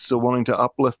psychopaths are wanting to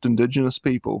uplift Indigenous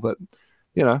people. But,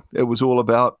 it was all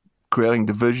about creating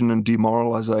division and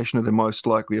demoralization of their most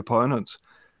likely opponents.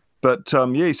 But,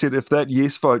 he said if that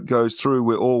yes vote goes through,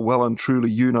 we're all well and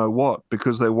truly you-know-what,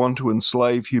 because they want to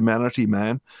enslave humanity,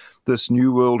 man, this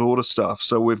new world order stuff.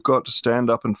 So we've got to stand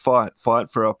up and fight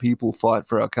for our people, fight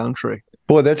for our country.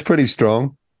 Boy, that's pretty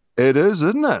strong. It is,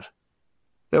 isn't it?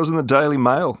 That was in the Daily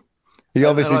Mail. He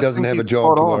obviously doesn't have a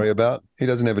job to worry about. He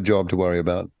doesn't have a job to worry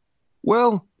about.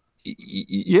 Well,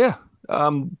 yeah.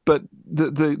 But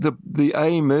the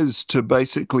aim is to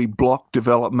basically block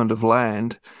development of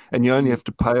land, and you only have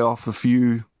to pay off a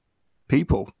few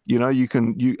people.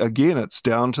 Again, it's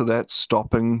down to that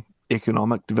stopping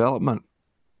economic development.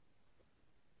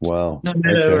 Wow. No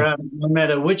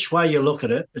matter which way you look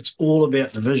at it, it's all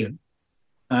about division.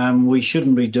 We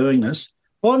shouldn't be doing this.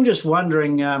 Well, I'm just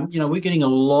wondering, we're getting a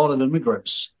lot of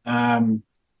immigrants into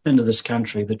this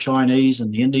country, the Chinese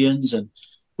and the Indians, and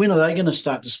when are they going to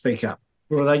start to speak up?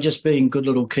 Or are they just being good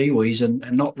little Kiwis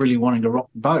and not really wanting to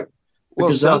rock the boat?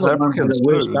 Because South Africans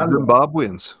too,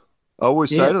 Zimbabweans. I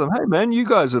always say to them, hey, man, you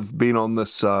guys have been on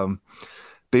this laws,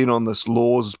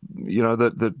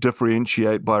 that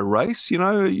differentiate by race.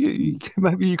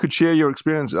 Maybe you could share your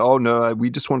experience. Oh, no,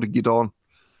 we just want to get on.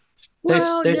 That's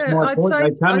my point.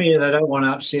 They come here, they don't want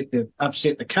to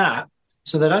upset the cart,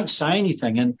 so they don't say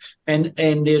anything. And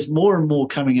there's more and more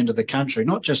coming into the country,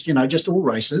 not just all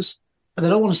races, but they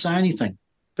don't want to say anything.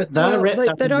 But they're wrapped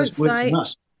up in this word to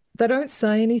us. They don't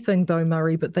say anything though,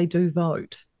 Maree, but they do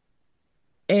vote.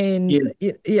 And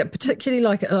particularly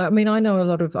I know a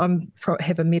lot of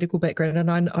have a medical background,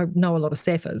 and I know a lot of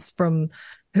staffers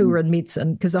who are in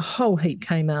medicine, because a whole heap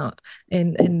came out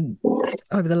and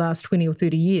over the last 20 or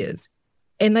 30 years,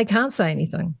 and they can't say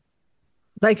anything.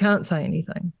 They can't say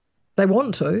anything. They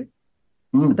want to,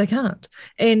 but they can't.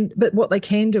 But what they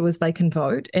can do is they can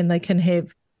vote, and they can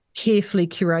have carefully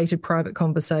curated private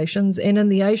conversations. And in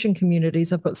the Asian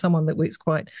communities, I've got someone that works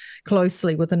quite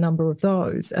closely with a number of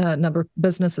those, number of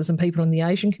businesses and people in the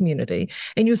Asian community.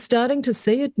 And you're starting to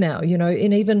see it now,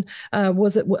 and even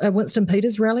was it a Winston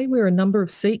Peters rally where a number of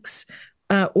Sikhs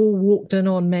all walked in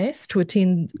en masse to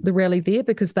attend the rally there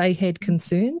because they had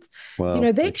concerns.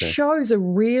 Wow, that shows a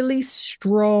really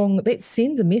strong, that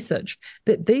sends a message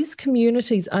that these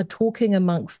communities are talking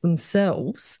amongst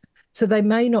themselves. So they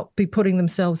may not be putting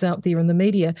themselves out there in the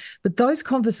media, but those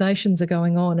conversations are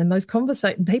going on, and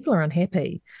people are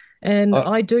unhappy. And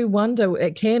I do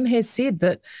wonder, Cam has said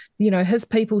that, his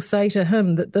people say to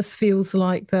him that this feels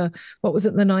like the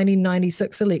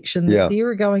 1996 election, that there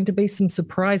are going to be some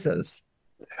surprises.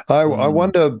 I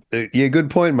wonder, good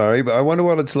point, Maree, but I wonder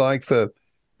what it's like for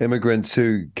immigrants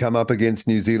who come up against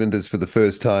New Zealanders for the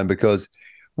first time, because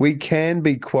we can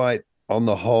be quite, on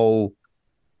the whole,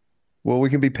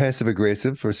 we can be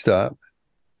passive-aggressive for a start,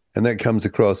 and that comes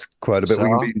across quite a bit. We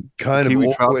can be kind of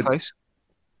awkward. Trout face.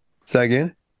 Say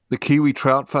again? The Kiwi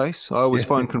trout face. I always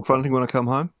find confronting when I come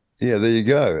home. Yeah, there you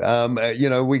go.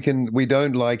 We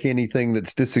don't like anything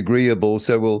that's disagreeable,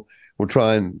 so we'll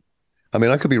try and. I mean,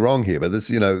 I could be wrong here, but this,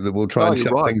 we'll try and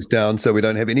shut things down so we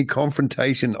don't have any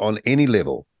confrontation on any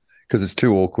level, because it's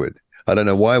too awkward. I don't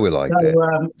know why we're like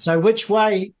that. So which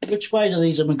way do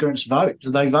these immigrants vote?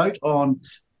 Do they vote on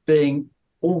being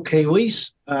all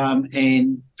Kiwis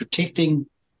and protecting,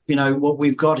 what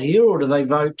we've got here, or do they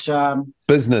vote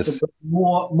business,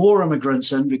 more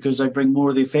immigrants in because they bring more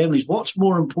of their families? What's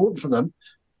more important for them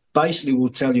basically will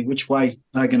tell you which way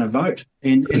they're going to vote.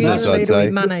 And business, I'd say.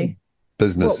 Money.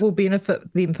 Business. What will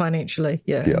benefit them financially?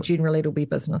 Yeah. Generally, it'll be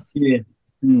business. Yeah.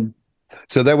 Mm.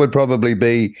 So that would probably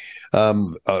be,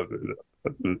 off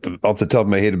the top of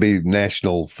my head, it'd be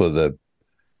national for the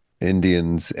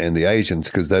Indians and the Asians,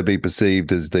 because they'd be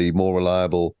perceived as the more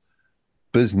reliable,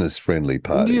 business-friendly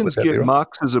party. Indians get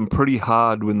Marxism pretty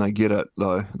hard when they get it,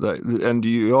 though. And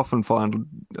you often find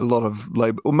a lot of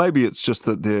Labour, or maybe it's just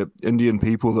that they're Indian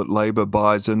people that Labour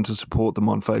buys in to support them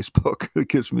on Facebook. It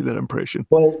gives me that impression.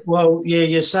 Well, yeah,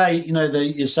 you say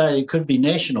it could be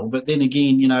national, but then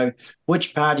again,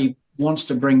 which party wants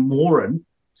to bring more in?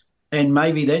 And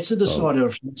maybe that's the decider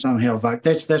of somehow vote.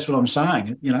 That's what I'm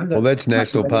saying. Well, that's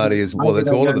National Party as well. That's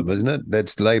all of them, isn't it?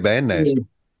 That's Labour and National.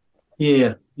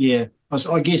 Yeah.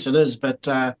 I guess it is,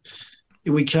 but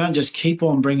we can't just keep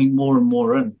on bringing more and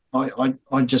more in. I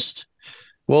just.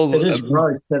 Well, it is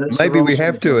growth, but it's maybe we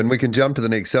have to, and we can jump to the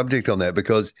next subject on that,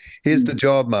 because here's the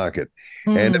job market.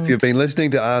 And if you've been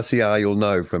listening to RCR, you'll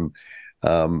know from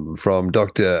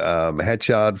Dr.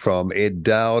 Hatchard, from Ed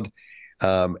Dowd,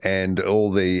 and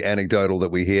all the anecdotal that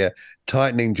we hear,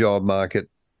 tightening job market,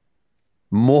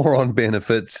 more on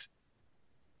benefits,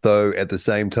 though at the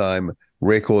same time,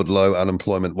 record low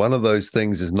unemployment. One of those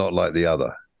things is not like the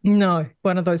other. No,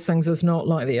 one of those things is not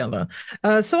like the other.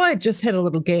 So I just had a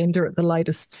little gander at the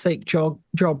latest Seek job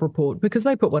report, because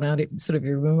they put one out sort of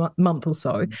every month or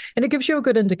so, and it gives you a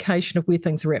good indication of where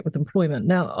things are at with employment.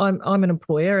 Now, I'm an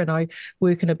employer and I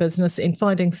work in a business, and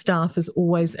finding staff is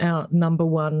always our number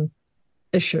one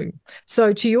issue.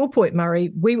 So to your point,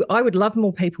 Maree, I would love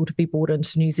more people to be brought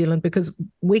into New Zealand, because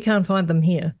we can't find them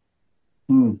here.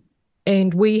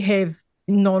 And we have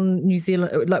non-New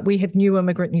Zealand, like we have new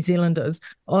immigrant New Zealanders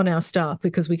on our staff,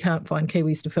 because we can't find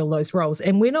Kiwis to fill those roles.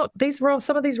 And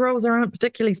some of these roles aren't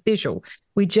particularly special.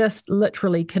 We just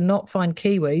literally cannot find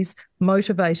Kiwis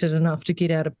motivated enough to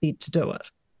get out of bed to do it,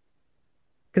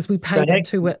 because we pay them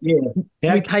too well.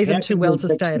 We pay them too well to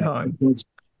stay at home.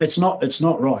 It's not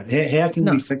right. How can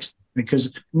we fix that?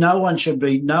 Because no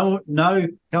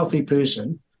healthy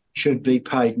person should be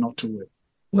paid not to work.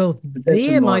 Well,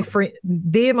 there, my friend,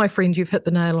 you've hit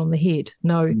the nail on the head.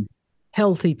 No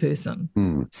healthy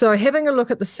person. So having a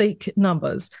look at the Seek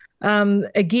numbers,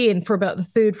 again, for about the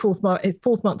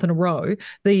fourth month in a row,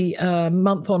 the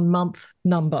month-on-month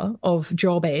number of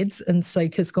job ads in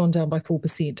Seek has gone down by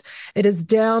 4%. It is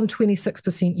down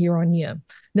 26% year on year.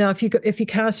 Now, if you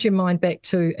cast your mind back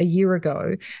to a year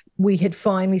ago, we had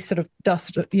finally sort of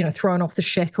thrown off the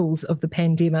shackles of the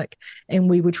pandemic, and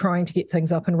we were trying to get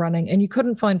things up and running, and you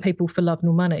couldn't find people for love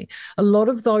nor money. A lot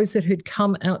of those that had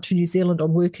come out to New Zealand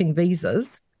on working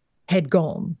visas had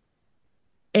gone.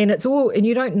 And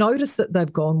you don't notice that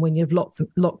they've gone when you've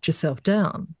locked yourself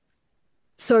down.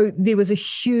 So there was a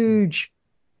huge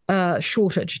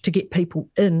shortage to get people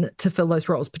in to fill those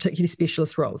roles, particularly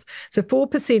specialist roles. So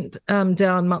 4%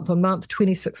 down month on month,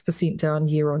 26% down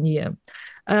year on year.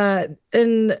 We're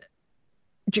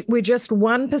just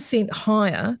 1%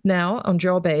 higher now on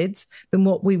job ads than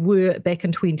what we were back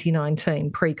in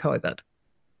 2019 pre-COVID.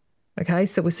 Okay,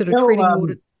 so we're sort of treading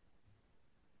water.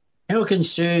 How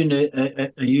concerned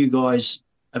are you guys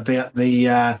about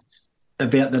the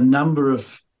number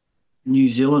of New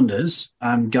Zealanders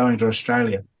going to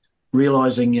Australia,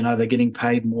 realising they're getting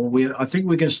paid more? I think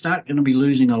we're going to be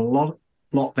losing a lot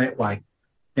that way.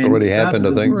 And already happened,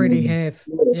 I think. Already have.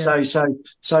 Yeah.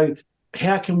 So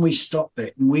how can we stop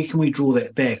that, and where can we draw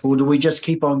that back, or do we just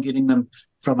keep on getting them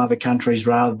from other countries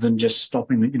rather than just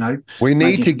stopping? We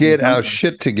need to get our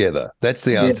shit together. That's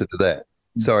the answer to that.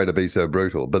 Sorry to be so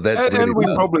brutal, but that's really and we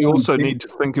probably also need to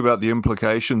think about the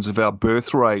implications of our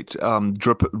birth rate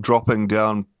dropping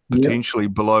down potentially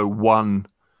below 1.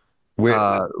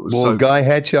 Guy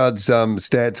Hatchard's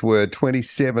stats were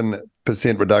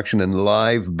 27% reduction in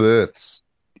live births.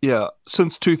 Yeah,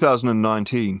 since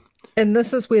 2019. And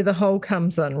this is where the hole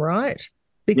comes in, right?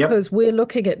 Because we're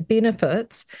looking at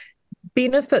benefits.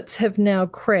 Benefits have now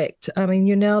cracked. I mean,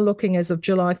 you're now looking, as of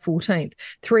July 14th,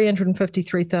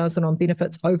 353,000 on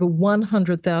benefits, over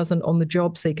 100,000 on the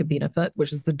job seeker benefit,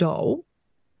 which is the dole.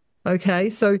 Okay,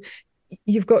 so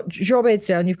you've got job ads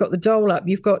down, you've got the dole up,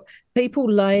 you've got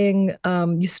people laying,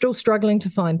 you're still struggling to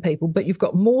find people, but you've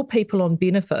got more people on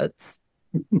benefits.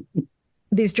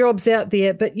 There's jobs out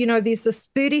there, but there's this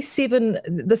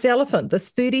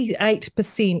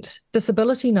 38%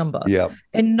 disability number. Yeah.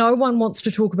 And no one wants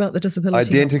to talk about the disability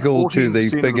Identical number. to the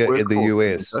figure in the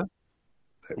US.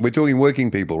 We're talking working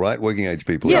people, right? Working age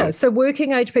people. Yeah, so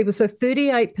working age people. So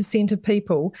 38% of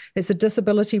people, it's a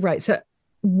disability rate. So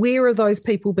where are those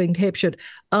people being captured?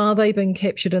 Are they being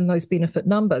captured in those benefit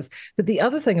numbers? But the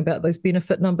other thing about those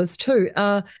benefit numbers too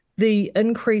are the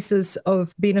increases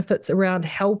of benefits around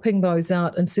helping those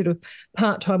out in sort of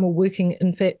part-time or working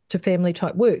to family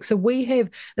type work. So we have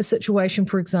a situation,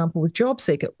 for example, with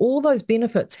JobSeeker. All those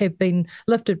benefits have been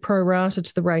lifted pro rata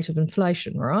to the rate of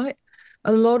inflation, right?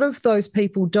 A lot of those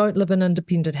people don't live in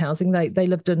independent housing. They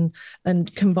lived in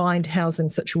combined housing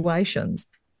situations.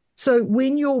 So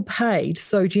when you're paid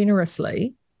so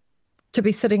generously to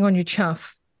be sitting on your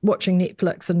chuff watching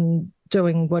Netflix and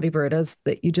doing whatever it is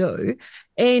that you do,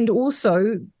 and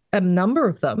also a number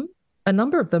of them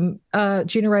are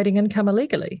generating income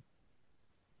illegally.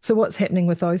 So what's happening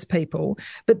with those people?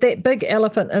 But that big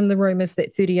elephant in the room is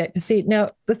that 38%.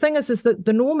 Now, the thing is that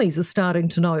the normies are starting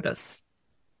to notice.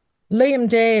 Liam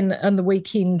Dan in the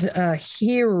weekend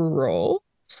Herald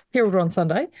on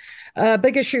Sunday,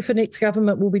 big issue for next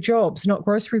government will be jobs, not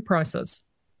grocery prices.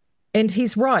 And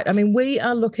he's right. I mean, we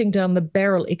are looking down the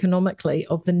barrel economically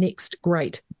of the next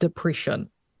Great Depression.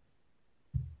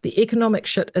 The economic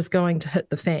shit is going to hit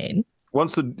the fan.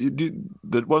 Once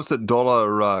the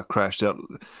dollar crashed out,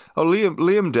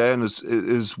 Liam Dan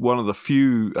is one of the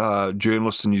few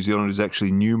journalists in New Zealand who's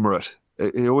actually numerate.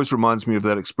 It always reminds me of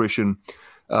that expression,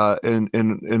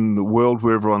 in the world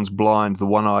where everyone's blind, the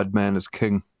one-eyed man is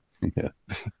king. Yeah,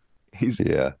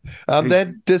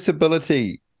 that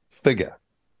disability figure,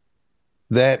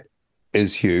 that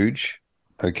is huge,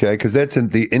 okay, because that's in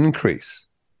the increase,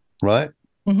 right?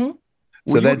 Mm-hmm.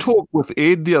 So you talked with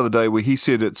Ed the other day where he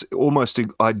said it's almost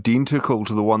identical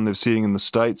to the one they're seeing in the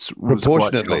States.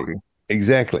 Proportionately.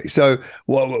 Exactly. So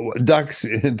ducks,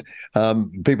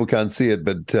 people can't see it,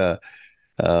 but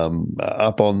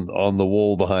up on the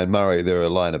wall behind Maree, there are a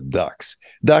line of ducks.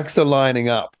 Ducks are lining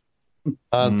up,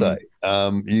 aren't they?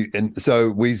 And so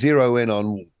we zero in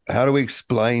on how do we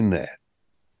explain that?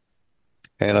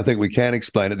 And I think we can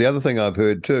explain it. The other thing I've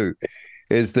heard too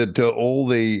is that all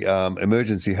the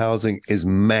emergency housing is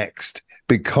maxed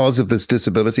because of this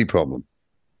disability problem.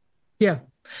 Yeah.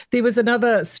 There was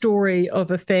another story of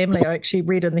a family I actually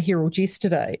read in the Herald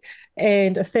yesterday,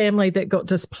 and a family that got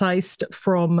displaced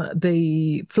from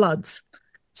the floods.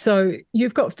 So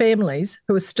you've got families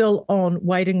who are still on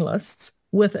waiting lists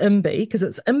with IMBY, because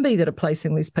it's IMBY that are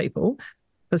placing these people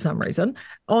for some reason,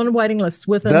 on waiting lists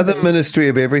with another IMBY. Ministry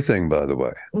of everything, by the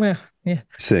way. Well, yeah.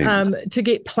 To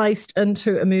get placed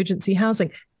into emergency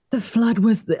housing. The flood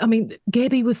was,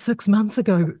 Gabby was 6 months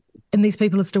ago, and these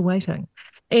people are still waiting.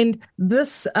 And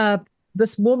this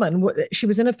woman, she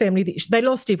was in a family that they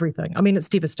lost everything. I mean, it's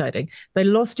devastating. They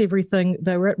lost everything.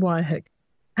 They were at Waiheke,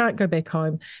 can't go back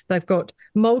home. They've got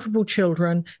multiple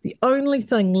children. The only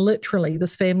thing, literally,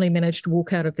 this family managed to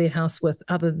walk out of their house with,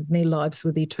 other than their lives,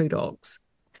 were their 2 dogs.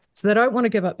 So they don't want to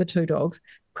give up the 2 dogs.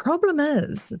 Problem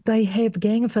is, they have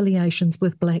gang affiliations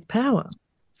with Black Power.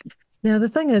 Now, the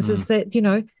thing is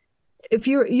that, if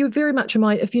you're very much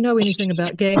if you know anything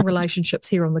about gang relationships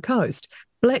here on the coast,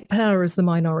 Black Power is the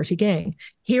minority gang.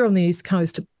 Here on the East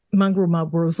Coast, mongrel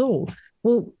mob rules all.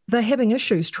 Well, they're having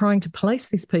issues trying to place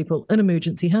these people in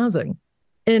emergency housing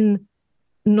in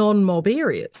non-mob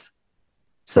areas.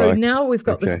 So now we've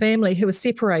got this family who are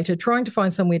separated, trying to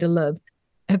find somewhere to live,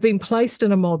 have been placed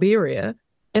in a mob area,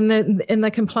 and they're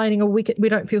complaining, we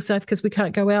don't feel safe because we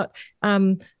can't go out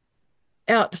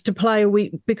to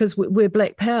play because we're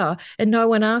Black Power, and no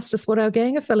one asked us what our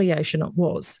gang affiliation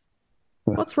was.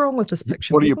 What's wrong with this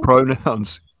picture? What are your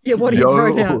pronouns? Yeah, what are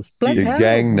your pronouns? Black your Power,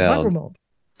 gang nouns.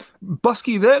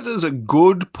 Buscke, that is a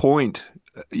good point.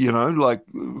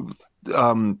 It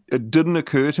didn't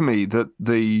occur to me that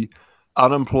the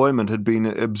unemployment had been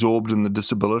absorbed in the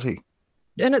disability.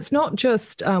 And it's not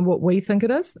just what we think it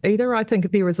is either. I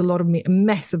think there is a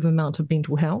massive amount of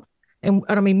mental health. And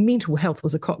I mean, mental health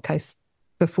was a court case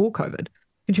before COVID.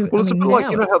 It's a bit like,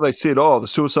 how they said, the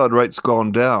suicide rate's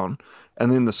gone down. And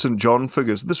then the St. John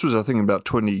figures, this was, I think, about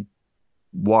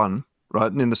 21,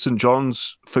 right? And then the St.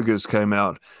 John's figures came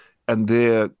out, and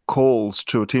their calls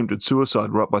to attempted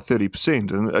suicide were up by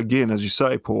 30%. And again, as you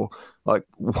say, Paul, like,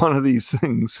 one of these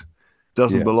things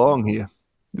doesn't belong here.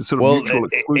 It's sort of mutual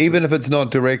exclusive. Even if it's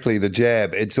not directly the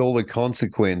jab, it's all the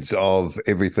consequence of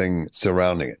everything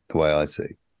surrounding it, the way I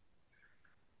see.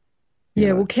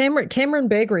 Yeah, well, Cameron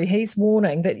Baggery, he's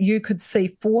warning that you could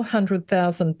see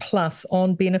 400,000 plus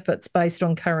on benefits based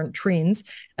on current trends,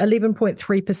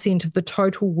 11.3% of the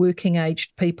total working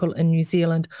aged people in New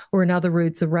Zealand, or in other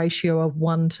words, a ratio of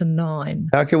 1 to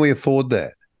 9. How can we afford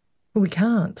that? Well, we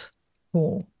can't,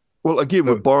 Paul. Well, again,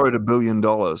 we've borrowed $1 billion.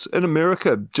 In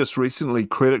America, just recently,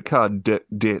 credit card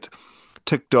debt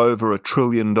ticked over $1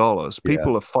 trillion.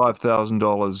 People are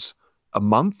 $5,000 a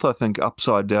month, I think,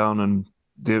 upside down in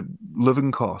their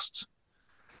living costs.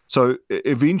 So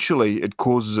eventually it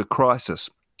causes a crisis.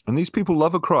 And these people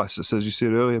love a crisis, as you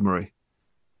said earlier, Maree.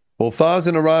 Well,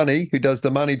 Farzan Irani, who does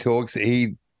the Money Talks,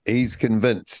 he's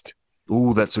convinced.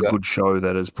 Oh, that's a good show,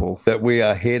 that is, Paul. That we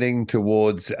are heading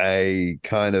towards a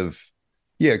kind of,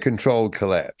 controlled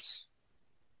collapse.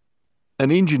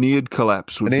 An engineered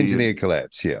collapse.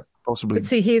 Collapse, yeah. Possibly. But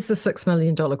see, here's the $6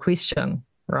 million question.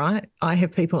 Right? I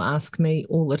have people ask me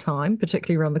all the time,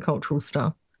 particularly around the cultural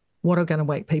stuff, what are going to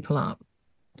wake people up?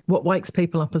 What wakes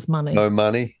people up is money. No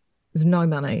money. There's no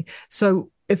money. So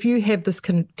if you have this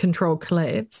controlled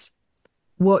collapse,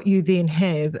 what you then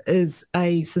have is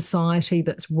a society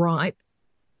that's ripe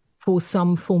for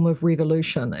some form of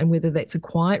revolution, and whether that's a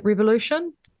quiet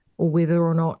revolution or whether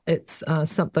or not it's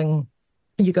something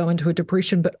you go into a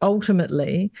depression, but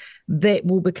ultimately that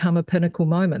will become a pinnacle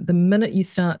moment. The minute you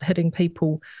start hitting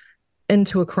people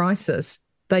into a crisis,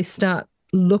 they start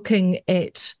looking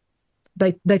at,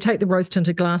 they take the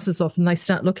rose-tinted glasses off and they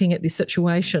start looking at their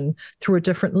situation through a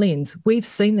different lens. We've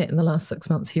seen that in the last 6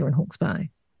 months here in Hawke's Bay.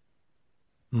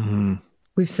 Mm-hmm.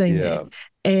 We've seen that.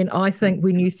 And I think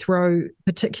when you throw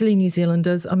particularly New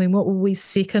Zealanders, I mean, what were we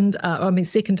second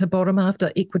to bottom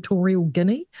after Equatorial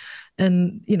Guinea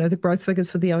and, the growth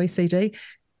figures for the OECD,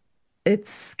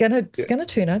 it's gonna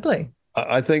turn ugly.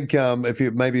 I think if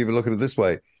you look at it this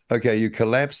way, okay, you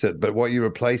collapse it, but what you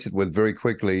replace it with very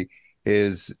quickly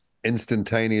is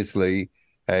instantaneously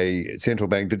a central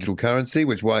bank digital currency,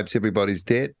 which wipes everybody's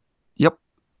debt. Yep.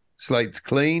 Slate's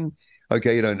clean.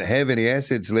 Okay, you don't have any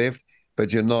assets left,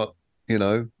 but you're not,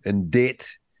 in debt.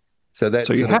 So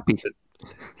you're happy.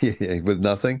 Yeah, with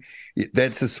nothing.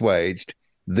 That's assuaged.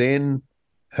 Then,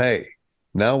 hey,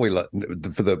 now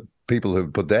for the people who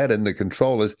put that in, the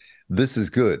controllers, this is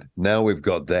good. Now we've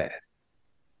got that.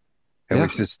 And we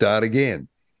should start again.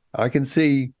 I can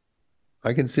see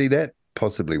that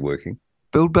possibly working.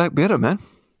 Build back better, man.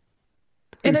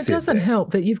 And it doesn't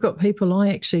help that you've got people. I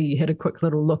actually had a quick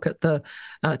little look at the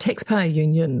taxpayer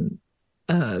union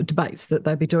debates that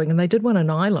they'd be doing, and they did one in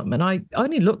Ireland. And I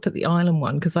only looked at the Ireland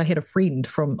one because I had a friend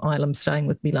from Ireland staying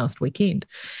with me last weekend,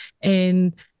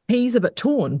 and he's a bit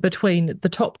torn between the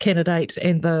top candidate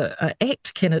and the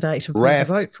ACT candidate of who to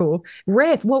vote for.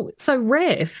 RAF. Well, so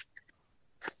RAF,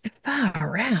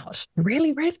 far out.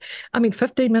 Really, RAF? I mean,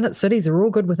 15-minute cities are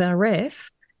all good with our RAF.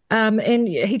 And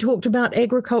he talked about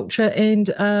agriculture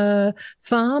and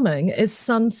farming as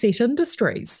sunset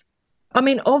industries. I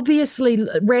mean, obviously,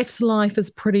 RAF's life is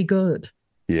pretty good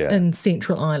in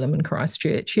Central Ireland and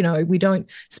Christchurch. We don't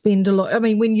spend a lot. I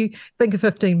mean, when you think a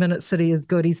 15-minute city is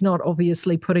good, he's not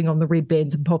obviously putting on the red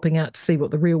bands and popping out to see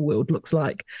what the real world looks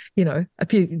like, a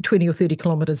few 20 or 30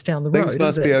 kilometres down the road. Things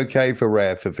must be okay for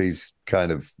RAF if he's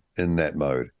kind of in that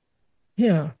mode.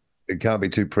 Yeah. It can't be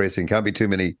too pressing, can't be too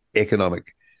many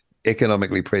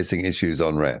economically pressing issues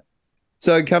on RAF.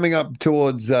 So coming up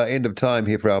towards end of time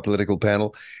here for our political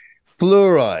panel,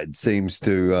 fluoride seems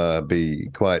to be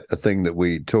quite a thing that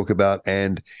we talk about,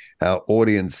 and our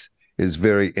audience is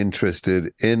very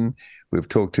interested in. We've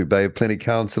talked to Bay of Plenty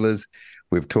councillors.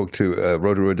 We've talked to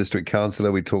Rotorua District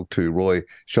Councillor. We talked to Roy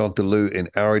Chantalou in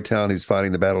Arrowtown, who's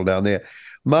fighting the battle down there.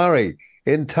 Maree,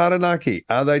 in Taranaki,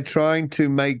 are they trying to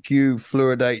make you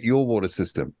fluoridate your water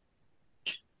system?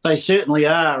 They certainly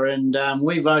are, and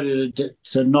we voted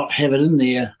to not have it in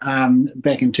there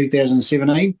back in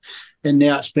 2017, and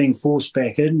now it's being forced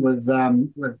back in with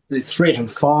the threat of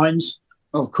fines,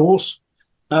 of course.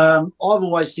 I've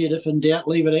always said, if in doubt,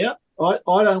 leave it out.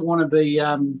 I don't want to be.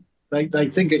 They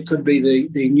think it could be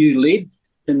the new lead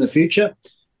in the future,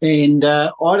 and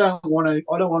I don't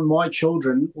want my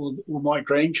children or my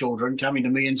grandchildren coming to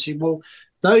me and saying, "Well,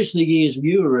 those are the years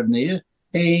you were in there,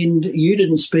 and you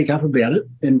didn't speak up about it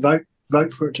and vote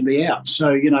for it to be out.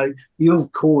 So,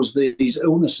 you've caused these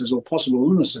illnesses or possible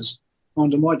illnesses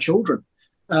onto my children.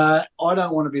 I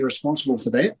don't want to be responsible for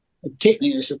that.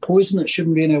 Technically, it's a poison that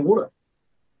shouldn't be in our water."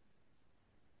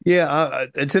 Yeah,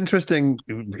 it's interesting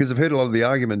because I've heard a lot of the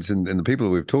arguments and the people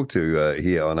we've talked to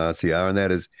here on RCR, and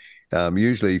that is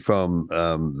usually from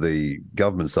the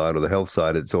government side or the health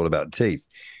side, it's all about teeth.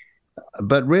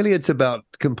 But really, it's about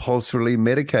compulsorily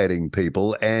medicating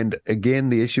people. And again,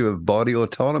 the issue of body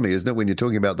autonomy, isn't it? When you're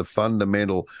talking about the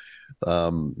fundamental,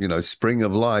 spring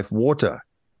of life, water.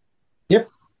 Yep,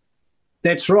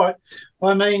 that's right.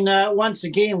 I mean, once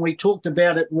again, we talked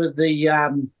about it with the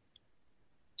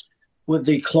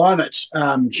climate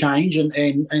change and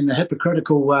the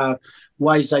hypocritical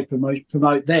ways they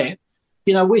promote that.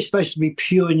 We're supposed to be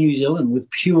pure New Zealand with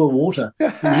pure water.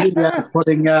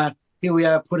 And here we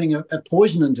are putting a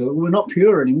poison into it. We're not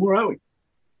pure anymore, are we?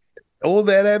 All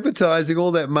that advertising,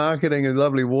 all that marketing and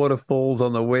lovely waterfalls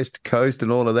on the west coast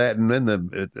and all of that. And then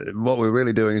what we're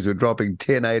really doing is we're dropping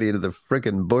 1080 into the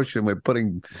frickin' bush and we're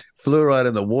putting fluoride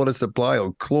in the water supply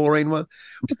or chlorine. What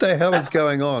the hell is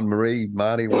going on, Maree,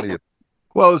 Marty? What are you?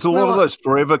 Well, there's a lot of those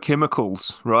forever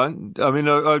chemicals, right? I mean,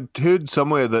 I heard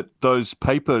somewhere that those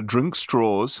paper drink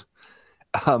straws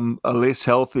are less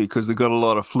healthy because they've got a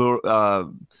lot of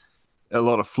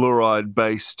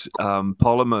fluoride-based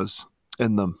polymers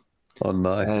in them. Oh,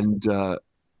 nice. And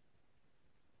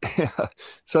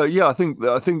so yeah, I think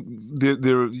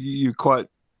you're quite.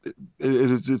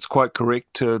 It's quite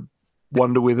correct to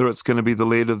wonder whether it's going to be the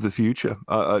lead of the future.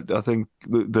 I think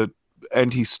the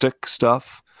anti-stick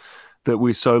stuff that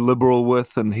we're so liberal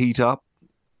with and heat up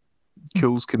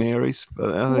kills canaries.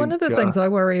 One of the things I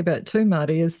worry about too,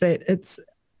 Marty, is that it's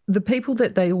the people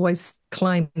that they always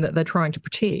claim that they're trying to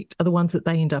protect are the ones that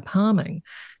they end up harming.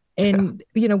 And,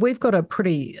 we've got a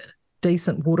pretty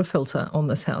decent water filter on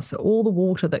this house. So all the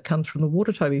water that comes from the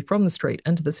water toby from the street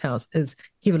into this house is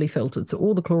heavily filtered. So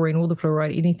all the chlorine, all the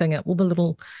fluoride, anything out, all the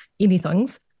little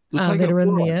anythings that are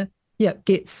in there,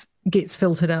 gets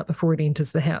filtered out before it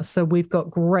enters the house. So we've got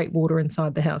great water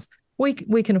inside the house. We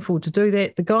can afford to do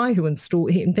that. The guy who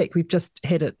installed, in fact, we've just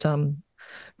had it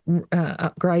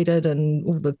upgraded and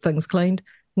all the things cleaned.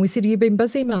 And we said, "You've been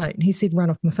busy, mate." And he said, "Run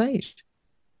off my feet."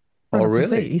 Oh,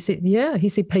 really? He said, "Yeah." He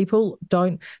said, "People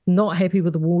not happy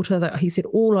with the water." That he said,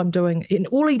 "All I'm doing," and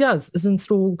all he does is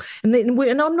install, and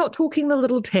I'm not talking the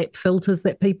little tap filters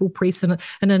that people press and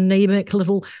an anemic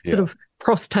little sort of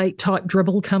prostate type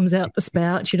dribble comes out the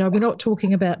spout. We're not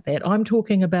talking about that. I'm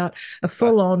talking about a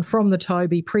full on from the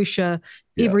Toby pressure,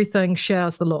 everything,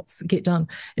 showers, the lots get done,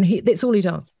 and that's all he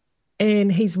does. And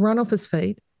he's run off his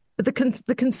feet. But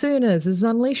the concern is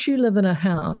unless you live in a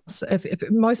house, if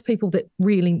most people that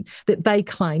they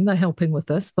claim they're helping with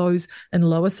this, those in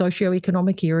lower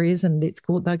socioeconomic areas, and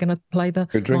they're going to play the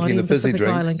drinking the fizzy Pacific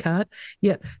drinks. Island card.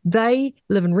 Yeah, they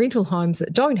live in rental homes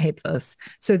that don't have this.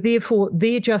 So therefore,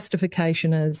 their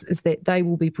justification is that they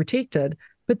will be protected.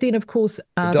 But then, of course,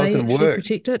 are they actually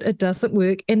protected? It doesn't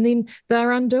work. And then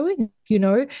they're undoing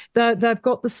it. They've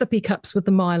got the sippy cups with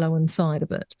the Milo inside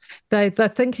of it. They're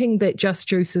thinking that just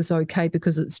juice is okay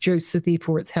because it's juice, so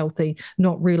therefore it's healthy,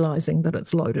 not realising that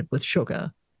it's loaded with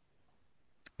sugar.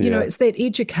 It's that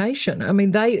education. I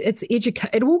mean,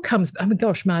 it all comes,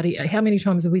 gosh, Marty, how many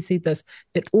times have we said this?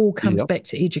 It all comes back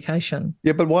to education.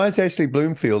 Yeah, but why is Ashley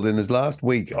Bloomfield in his last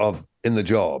week in the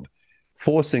job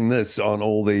forcing this on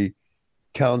all the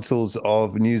councils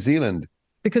of New Zealand?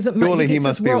 Because surely he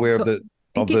must be aware of the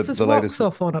latest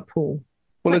off on it, Paul.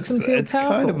 Well, it's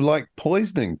kind of like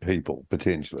poisoning people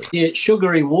potentially. Yeah,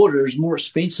 sugary water is more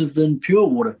expensive than pure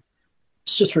water.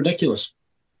 It's just ridiculous.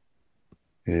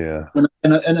 Yeah, in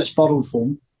its bottled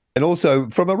form. And also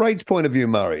from a rates point of view,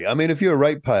 Maree, I mean, if you're a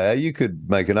ratepayer, you could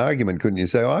make an argument, couldn't you?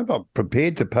 Say, I'm not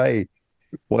prepared to pay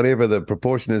whatever the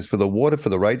proportion is for the water for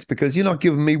the rates because you're not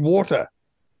giving me water.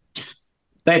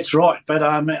 That's right. But,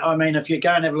 I mean, if you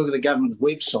go and have a look at the government's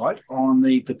website on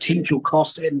the potential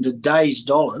cost in today's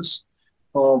dollars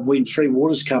of when Three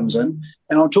Waters comes in,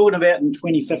 and I'm talking about in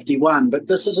 2051, but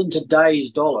this is in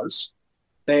today's dollars,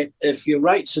 that if your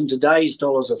rates in today's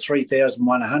dollars are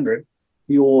 $3,100,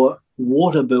 your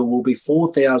water bill will be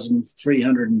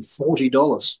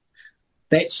 $4,340.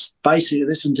 That's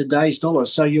in today's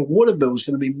dollars. So your water bill is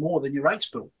going to be more than your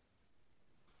rates bill.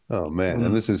 Oh, man.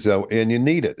 And this is and you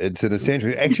need it. It's an essential.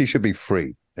 It actually should be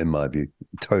free, in my view,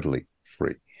 totally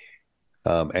free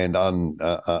and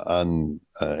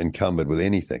unencumbered with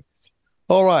anything.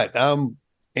 All right.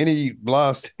 Any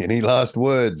last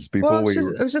words before I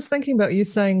was just thinking about you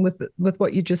saying with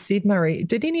what you just said, Maree.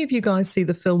 Did any of you guys see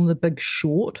the film The Big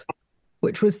Short,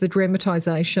 which was the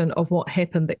dramatisation of what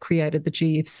happened that created the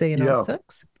GFC in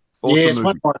 2006? Awesome it's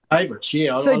movie. One of my favourites.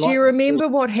 Yeah. So do you remember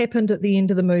what happened at the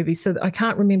end of the movie? So I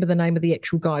can't remember the name of the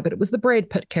actual guy, but it was the Brad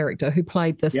Pitt character who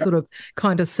played this sort of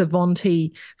kind of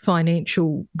savant-y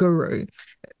financial guru.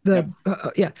 And I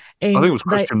think it was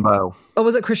Christian Bale. Oh,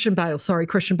 was it Christian Bale? Sorry,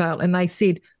 Christian Bale. And they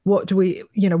said, what do we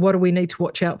need to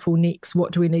watch out for next?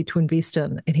 What do we need to invest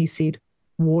in? And he said,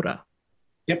 water.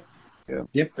 Yep. Yeah.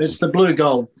 Yep. It's the blue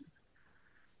gold.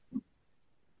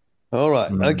 All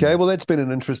right. Okay. Well, that's been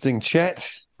an interesting chat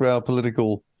for our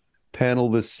political panel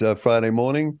this Friday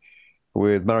morning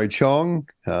with Maree Chong,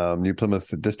 New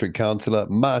Plymouth District Councillor,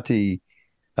 Marty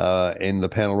in the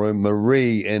panel room,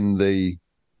 Maree in the,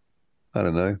 I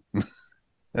don't know.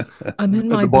 I'm in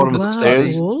my boudoir,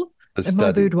 Paul. In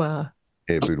my boudoir.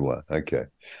 Yeah, boudoir. Okay.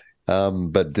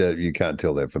 But you can't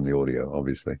tell that from the audio,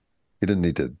 obviously. You didn't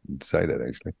need to say that,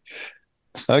 actually.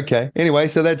 Okay. Anyway,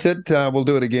 so that's it. We'll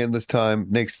do it again this time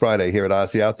next Friday here at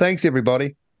RCR. Thanks,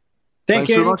 everybody. Thanks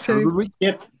you. Very much. Have a good week.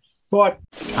 Yep. Bye.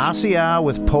 RCR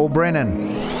with Paul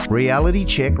Brennan. Reality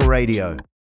Check Radio.